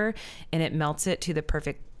chamber, and it melts it to the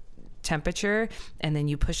perfect temperature. And then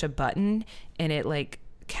you push a button and it like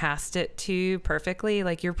cast it to perfectly.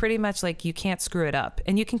 Like you're pretty much like, you can't screw it up,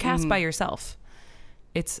 and you can cast by yourself.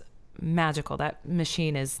 It's magical. That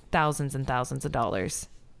machine is thousands and thousands of dollars.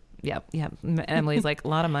 Yep. Emily's like, a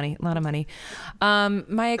lot of money.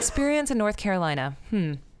 My experience in North Carolina.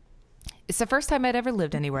 It's the first time I'd ever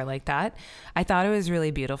lived anywhere like that. I thought it was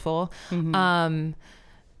really beautiful.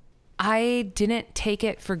 I didn't take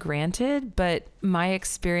it for granted, but my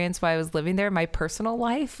experience while I was living there, my personal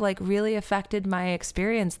life, like really affected my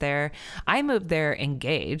experience there. I moved there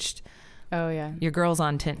engaged. Oh, yeah. Your girl's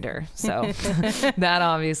on Tinder. So that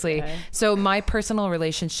obviously. Okay. So my personal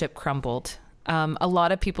relationship crumbled. A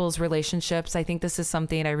lot of people's relationships, I think this is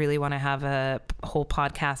something I really want to have a whole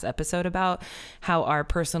podcast episode about, how our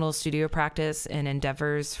personal studio practice and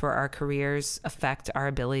endeavors for our careers affect our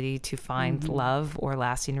ability to find love or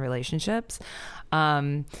lasting relationships.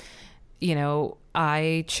 You know,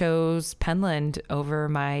 I chose Penland over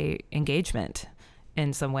my engagement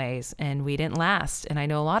in some ways, and we didn't last. And I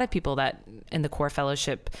know a lot of people that in the core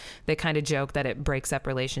fellowship, they kind of joke that it breaks up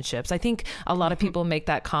relationships. I think a lot of people make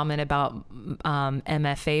that comment about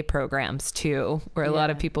MFA programs too, where a lot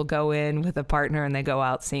of people go in with a partner and they go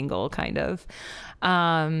out single kind of.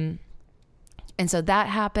 And so that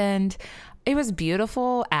happened. It was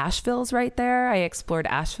beautiful. Asheville's right there. I explored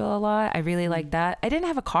Asheville a lot. I really liked that. I didn't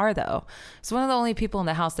have a car though. So one of the only people in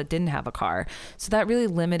the house that didn't have a car. So that really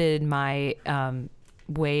limited my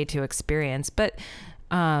way to experience. But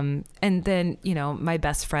And then, my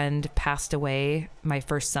best friend passed away my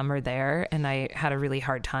first summer there, and I had a really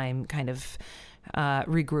hard time kind of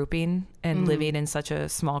regrouping and living in such a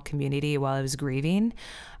small community while I was grieving.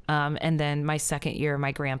 And then my second year,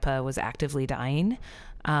 my grandpa was actively dying.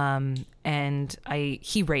 And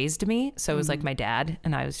he raised me. So it was like my dad.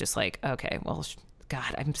 And I was just like, okay, well,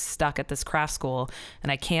 God, I'm stuck at this craft school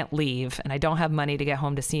and I can't leave, and I don't have money to get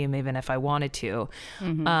home to see him even if I wanted to.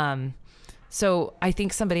 So I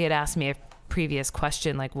think somebody had asked me a previous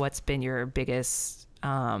question, like, what's been your biggest,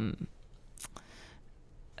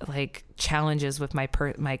 challenges with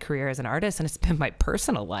my career as an artist? And it's been my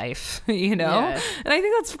personal life, Yeah. And I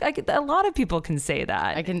think a lot of people can say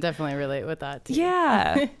that. I can definitely relate with that too.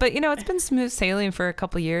 Yeah. But it's been smooth sailing for a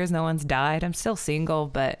couple of years. No one's died. I'm still single,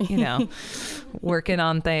 but working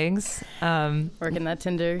on things. Working that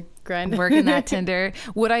Tinder grind. Working that Tinder.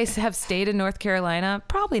 Would I have stayed in North Carolina?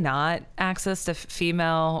 Probably not. Access to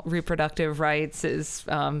female reproductive rights is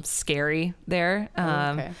scary there.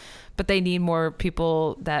 Okay. But they need more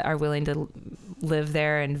people that are willing to live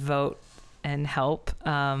there and vote and help.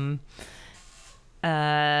 North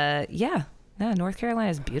Carolina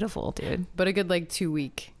is beautiful, dude. But a good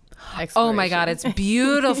 2-week Oh my God, it's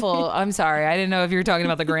beautiful. I'm sorry. I didn't know if you were talking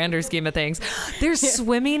about the grander scheme of things. There's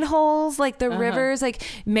swimming holes, the rivers,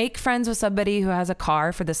 make friends with somebody who has a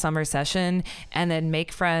car for the summer session, and then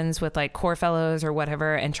make friends with core fellows or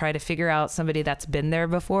whatever, and try to figure out somebody that's been there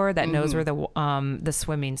before that knows where the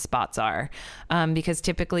swimming spots are. Because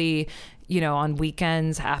typically, on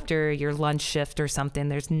weekends after your lunch shift or something,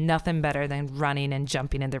 there's nothing better than running and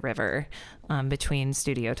jumping in the river between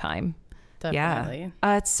studio time. Definitely.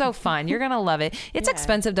 Yeah. It's so fun. You're going to love it. It's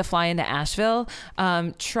expensive to fly into Asheville.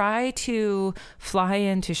 Try to fly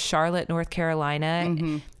into Charlotte, North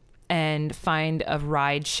Carolina and find a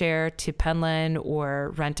ride share to Penland,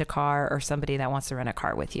 or rent a car, or somebody that wants to rent a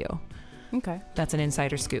car with you. Okay. That's an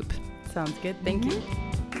insider scoop. Sounds good. Thank you.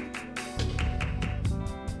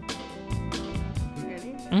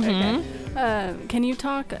 Okay. Can you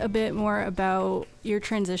talk a bit more about your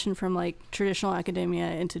transition from traditional academia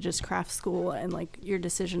into just craft school, and your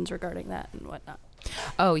decisions regarding that and whatnot?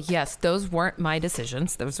 Oh, yes. Those weren't my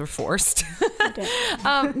decisions. Those were forced.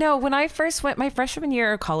 No, when I first went my freshman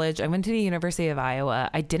year of college, I went to the University of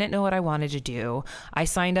Iowa. I didn't know what I wanted to do. I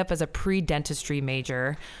signed up as a pre-dentistry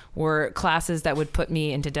major, or classes that would put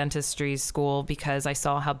me into dentistry school because I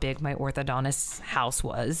saw how big my orthodontist's house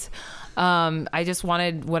was. I just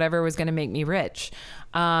wanted whatever was going to make me rich.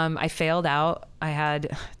 I failed out. I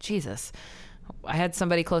had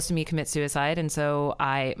somebody close to me commit suicide. And so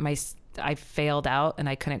I failed out, and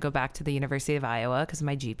I couldn't go back to the University of Iowa because of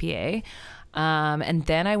my GPA. And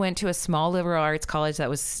then I went to a small liberal arts college that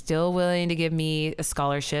was still willing to give me a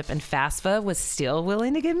scholarship, and FAFSA was still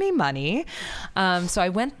willing to give me money. So I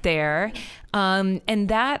went there. And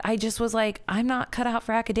that I just was like, I'm not cut out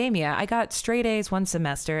for academia. I got straight A's one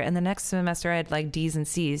semester, and the next semester I had D's and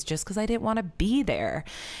C's just because I didn't want to be there.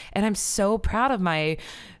 And I'm so proud of my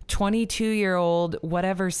 22-year-old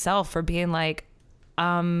whatever self for being like,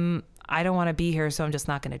 I don't want to be here, so I'm just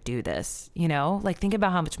not going to do this. Think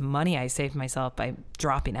about how much money I saved myself by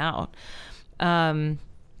dropping out.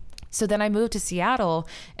 So then I moved to Seattle,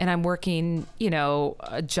 and I'm working,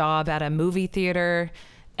 a job at a movie theater.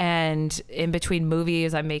 And in between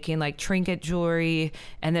movies, I'm making trinket jewelry.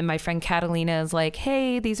 And then my friend Catalina is like,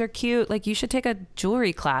 hey, these are cute. You should take a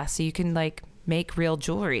jewelry class so you can make real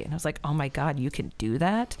jewelry. And I was like, oh my God, you can do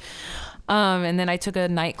that? And then I took a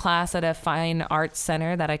night class at a fine arts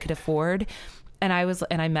center that I could afford. And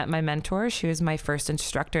I met my mentor. She was my first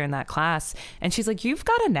instructor in that class. And she's like, you've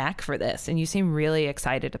got a knack for this, and you seem really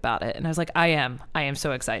excited about it. And I was like, I am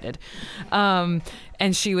so excited. And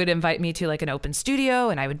she would invite me to an open studio,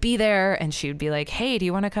 and I would be there, and she would be like, hey, do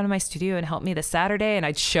you want to come to my studio and help me this Saturday? And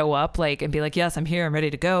I'd show up and be like, yes, I'm here. I'm ready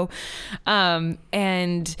to go.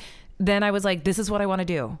 And then I was like, this is what I want to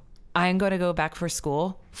do. I'm going to go back for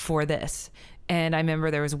school for this. And I remember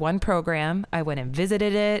there was one program. I went and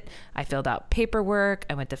visited it. I filled out paperwork.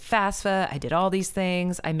 I went to FAFSA. I did all these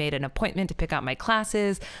things. I made an appointment to pick out my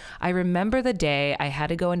classes. I remember the day I had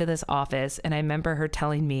to go into this office, and I remember her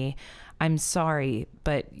telling me, I'm sorry,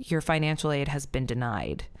 but your financial aid has been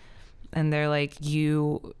denied. And they're like,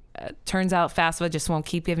 turns out FAFSA just won't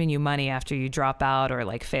keep giving you money after you drop out or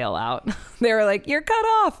fail out. They were like, you're cut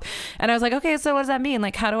off. And I was like, okay, so what does that mean?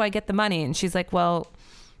 How do I get the money? And she's like, well,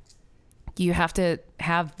 you have to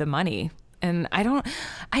have the money. And I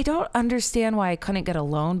don't understand why I couldn't get a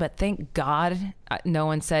loan, but thank God no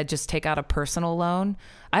one said just take out a personal loan.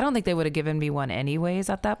 I don't think they would have given me one anyways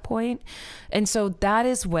at that point. And so that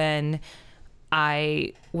is when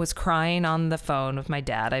I was crying on the phone with my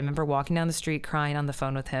dad. I remember walking down the street crying on the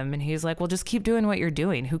phone with him, and he's like, well, just keep doing what you're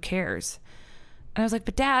doing. Who cares? And I was like,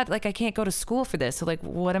 but Dad, like, I can't go to school for this. So like,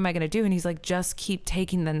 what am I going to do? And he's like, just keep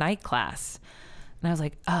taking the night class. And I was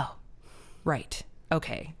like, oh, right.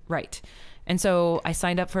 Okay, right. And so I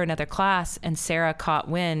signed up for another class, and Sarah caught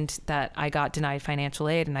wind that I got denied financial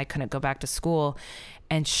aid and I couldn't go back to school.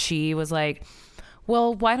 And she was like,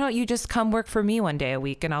 well, why don't you just come work for me one day a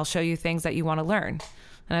week and I'll show you things that you want to learn?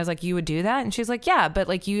 And I was like, you would do that? And she's like, yeah, but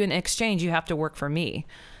like you in exchange, you have to work for me.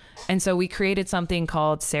 And so we created something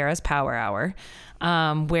called Sarah's Power Hour,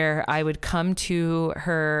 where I would come to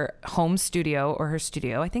her home studio or her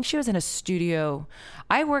studio. I think she was in a studio.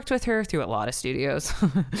 I worked with her through a lot of studios.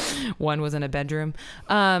 One was in a bedroom.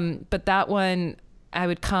 But that one, I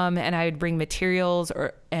would come and I would bring materials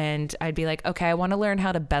and I'd be like, okay, I want to learn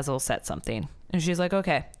how to bezel set something. And she's like,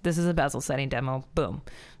 okay, this is a bezel setting demo. Boom.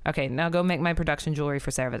 Okay, now go make my production jewelry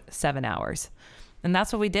for 7 hours. And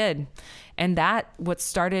that's what we did. And what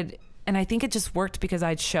started, and I think it just worked because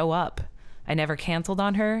I'd show up. I never canceled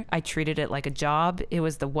on her. I treated it like a job. It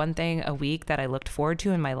was the one thing a week that I looked forward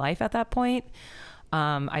to in my life at that point.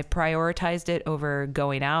 I prioritized it over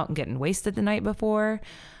going out and getting wasted the night before.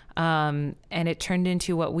 And it turned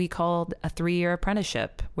into what we called a 3-year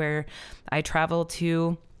apprenticeship, where I traveled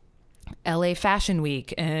to LA Fashion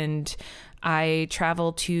Week and I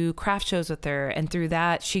traveled to craft shows with her. And through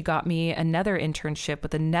that, she got me another internship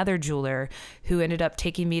with another jeweler who ended up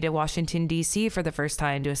taking me to Washington, D.C. for the first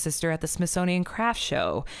time to assist her at the Smithsonian Craft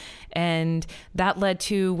Show. And that led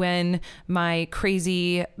to when my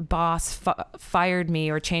crazy boss fired me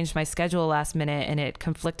or changed my schedule last minute and it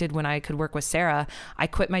conflicted when I could work with Sarah, I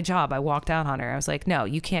quit my job. I walked out on her. I was like, no,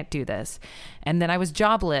 you can't do this. And then I was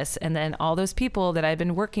jobless. And then all those people that I'd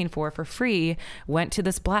been working for free went to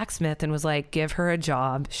this blacksmith and was like, give her a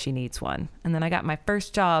job. She needs one. And then I got my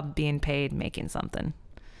first job being paid making something.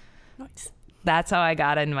 Nice. That's how I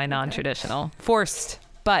got in my non-traditional. Forced,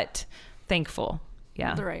 but thankful.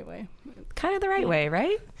 Yeah. The right way. Kind of the right way,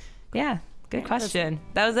 right? Yeah. Good question.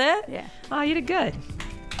 That was it? Yeah. Oh, you did good.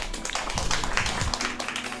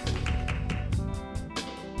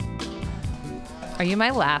 Are you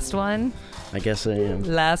my last one? I guess I am.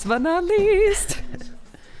 Last but not least.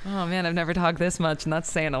 Oh, man, I've never talked this much, and that's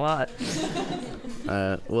saying a lot.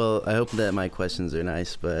 Well, I hope that my questions are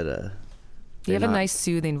nice, but... you have a nice,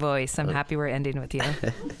 soothing voice. I'm happy we're ending with you.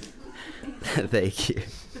 Thank you.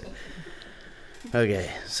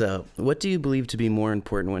 Okay, so what do you believe to be more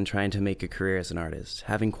important when trying to make a career as an artist?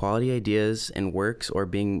 Having quality ideas and works or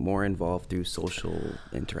being more involved through social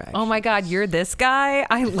interaction? Oh my God, you're this guy?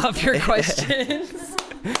 I love your questions.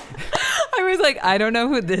 I was like, I don't know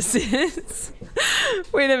who this is.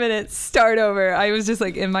 Wait a minute, start over. I was just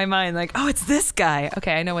like in my mind like, oh, it's this guy.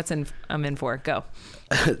 Okay, I know what I'm in for. Go.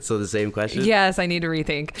 So the same question? Yes, I need to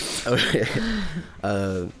rethink.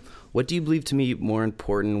 Okay. What do you believe to be more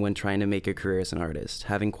important when trying to make a career as an artist?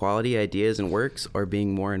 Having quality ideas and works or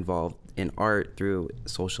being more involved in art through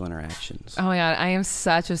social interactions? Oh my God, I am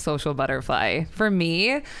such a social butterfly. For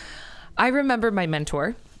me, I remember my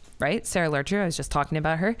mentor, right? Sarah Lercher, I was just talking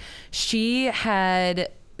about her.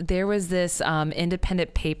 There was this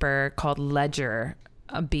independent paper called Ledger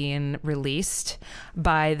being released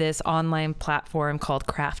by this online platform called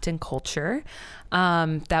Craft and Culture.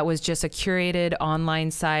 That was just a curated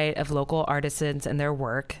online site of local artisans and their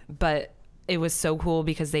work. But it was so cool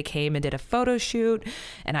because they came and did a photo shoot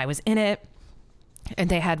and I was in it. And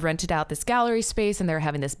they had rented out this gallery space and they were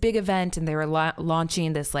having this big event and they were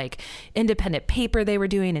launching this like independent paper they were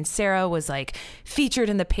doing. And Sarah was like featured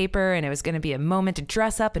in the paper and it was going to be a moment to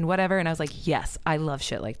dress up and whatever. And I was like, yes, I love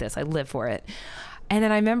shit like this. I live for it. And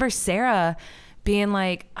then I remember Sarah being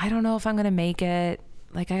like, I don't know if I'm going to make it.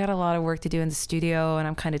 Like I got a lot of work to do in the studio and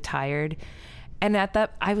I'm kind of tired. And at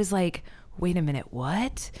that, I was like, wait a minute,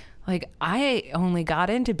 what? Like I only got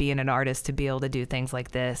into being an artist to be able to do things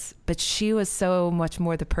like this. But she was so much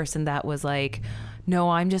more the person that was like,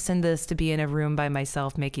 no, I'm just in this to be in a room by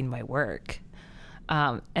myself making my work.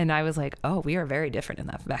 And I was like, oh, we are very different in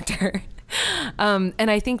that factor. And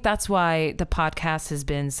I think that's why the podcast has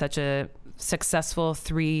been such a successful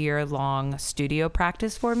 3-year-long studio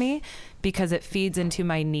practice for me, because it feeds into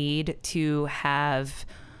my need to have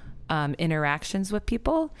interactions with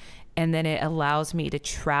people. And then it allows me to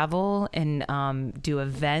travel and do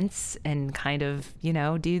events and kind of,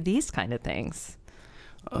 do these kind of things.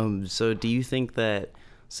 So do you think that,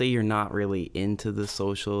 say you're not really into the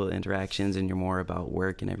social interactions and you're more about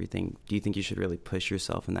work and everything, do you think you should really push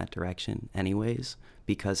yourself in that direction anyways,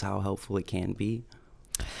 because how helpful it can be?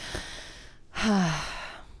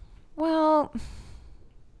 Well,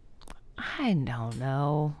 I don't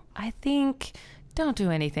know. I think don't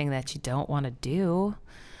do anything that you don't want to do.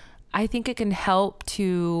 I think it can help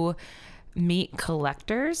to meet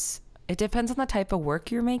collectors. It depends on the type of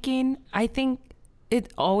work you're making. I think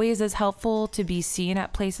it always is helpful to be seen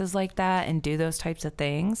at places like that and do those types of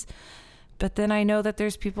things. But then I know that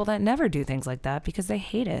there's people that never do things like that because they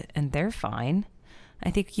hate it, and they're fine. I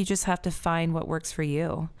think you just have to find what works for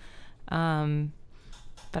you.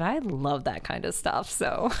 But I love that kind of stuff.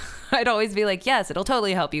 So I'd always be like, yes, it'll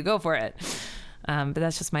totally help you. Go for it. But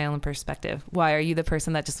that's just my own perspective. Why, are you the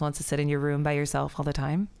person that just wants to sit in your room by yourself all the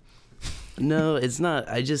time? No, it's not.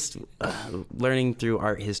 I just, learning through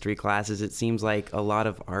art history classes, it seems like a lot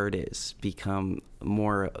of artists become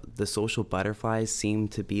more, the social butterflies seem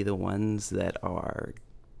to be the ones that are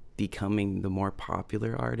becoming the more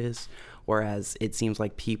popular artists. Whereas it seems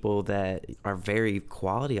like people that are very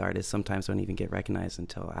quality artists sometimes don't even get recognized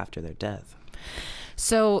until after their death.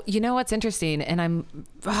 So, you know what's interesting? And I'm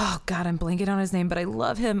blanking on his name, but I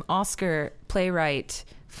love him. Oscar, playwright,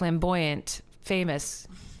 flamboyant, famous.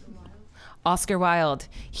 Oscar Wilde.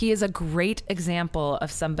 He is a great example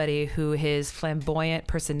of somebody who his flamboyant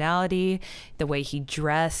personality, the way he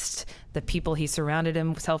dressed, the people he surrounded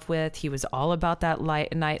himself with, he was all about that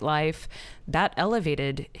nightlife. That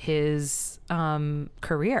elevated his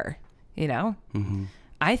career, you know? Mm-hmm.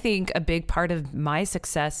 I think a big part of my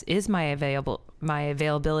success is my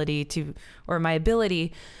availability to, or my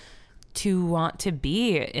ability to want to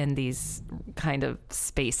be in these kind of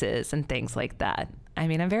spaces and things like that. I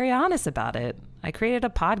mean, I'm very honest about it. I created a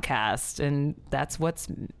podcast, and that's what's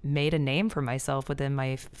made a name for myself within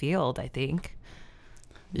my field, I think.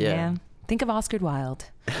 Yeah. Think of Oscar Wilde.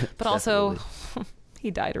 But also, he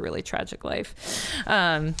died a really tragic life.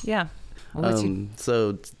 Yeah.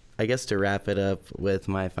 So I guess to wrap it up with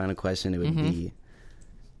my final question, it would be,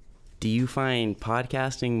 do you find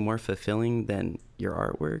podcasting more fulfilling than your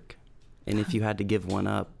artwork? And if you had to give one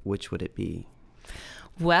up, which would it be?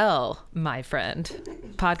 Well, my friend,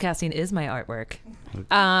 podcasting is my artwork,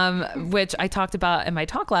 which I talked about in my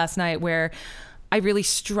talk last night, where I really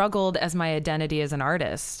struggled as my identity as an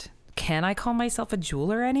artist. Can I call myself a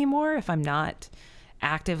jeweler anymore if I'm not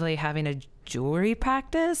actively having a jewelry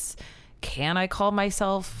practice? Can I call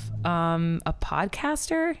myself a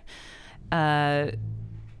podcaster? I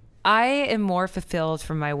am more fulfilled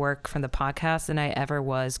from my work from the podcast than I ever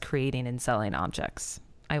was creating and selling objects.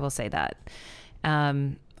 I will say that.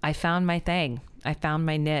 I found my thing. I found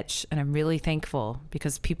my niche, and I'm really thankful,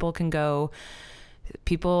 because people can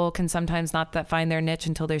sometimes not find their niche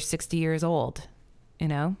until they're 60 years old, you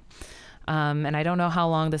know? And I don't know how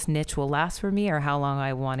long this niche will last for me or how long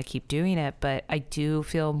I want to keep doing it, but I do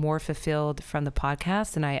feel more fulfilled from the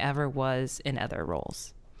podcast than I ever was in other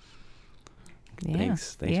roles. Yeah.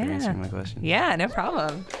 Thanks for answering my question. Yeah, no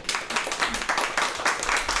problem.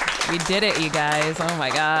 We did it, you guys. Oh my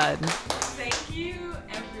God. Thank you,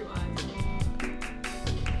 everyone.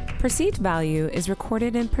 Perceived Value is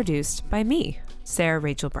recorded and produced by me, Sarah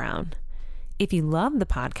Rachel Brown. If you love the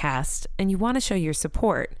podcast and you want to show your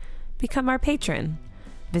support, become our patron.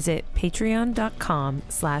 Visit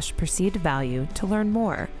patreon.com/perceivedvalue to learn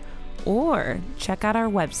more, or check out our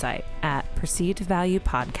website at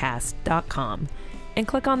perceivedvaluepodcast.com and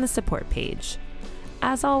click on the support page.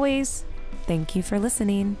 As always, thank you for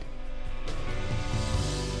listening.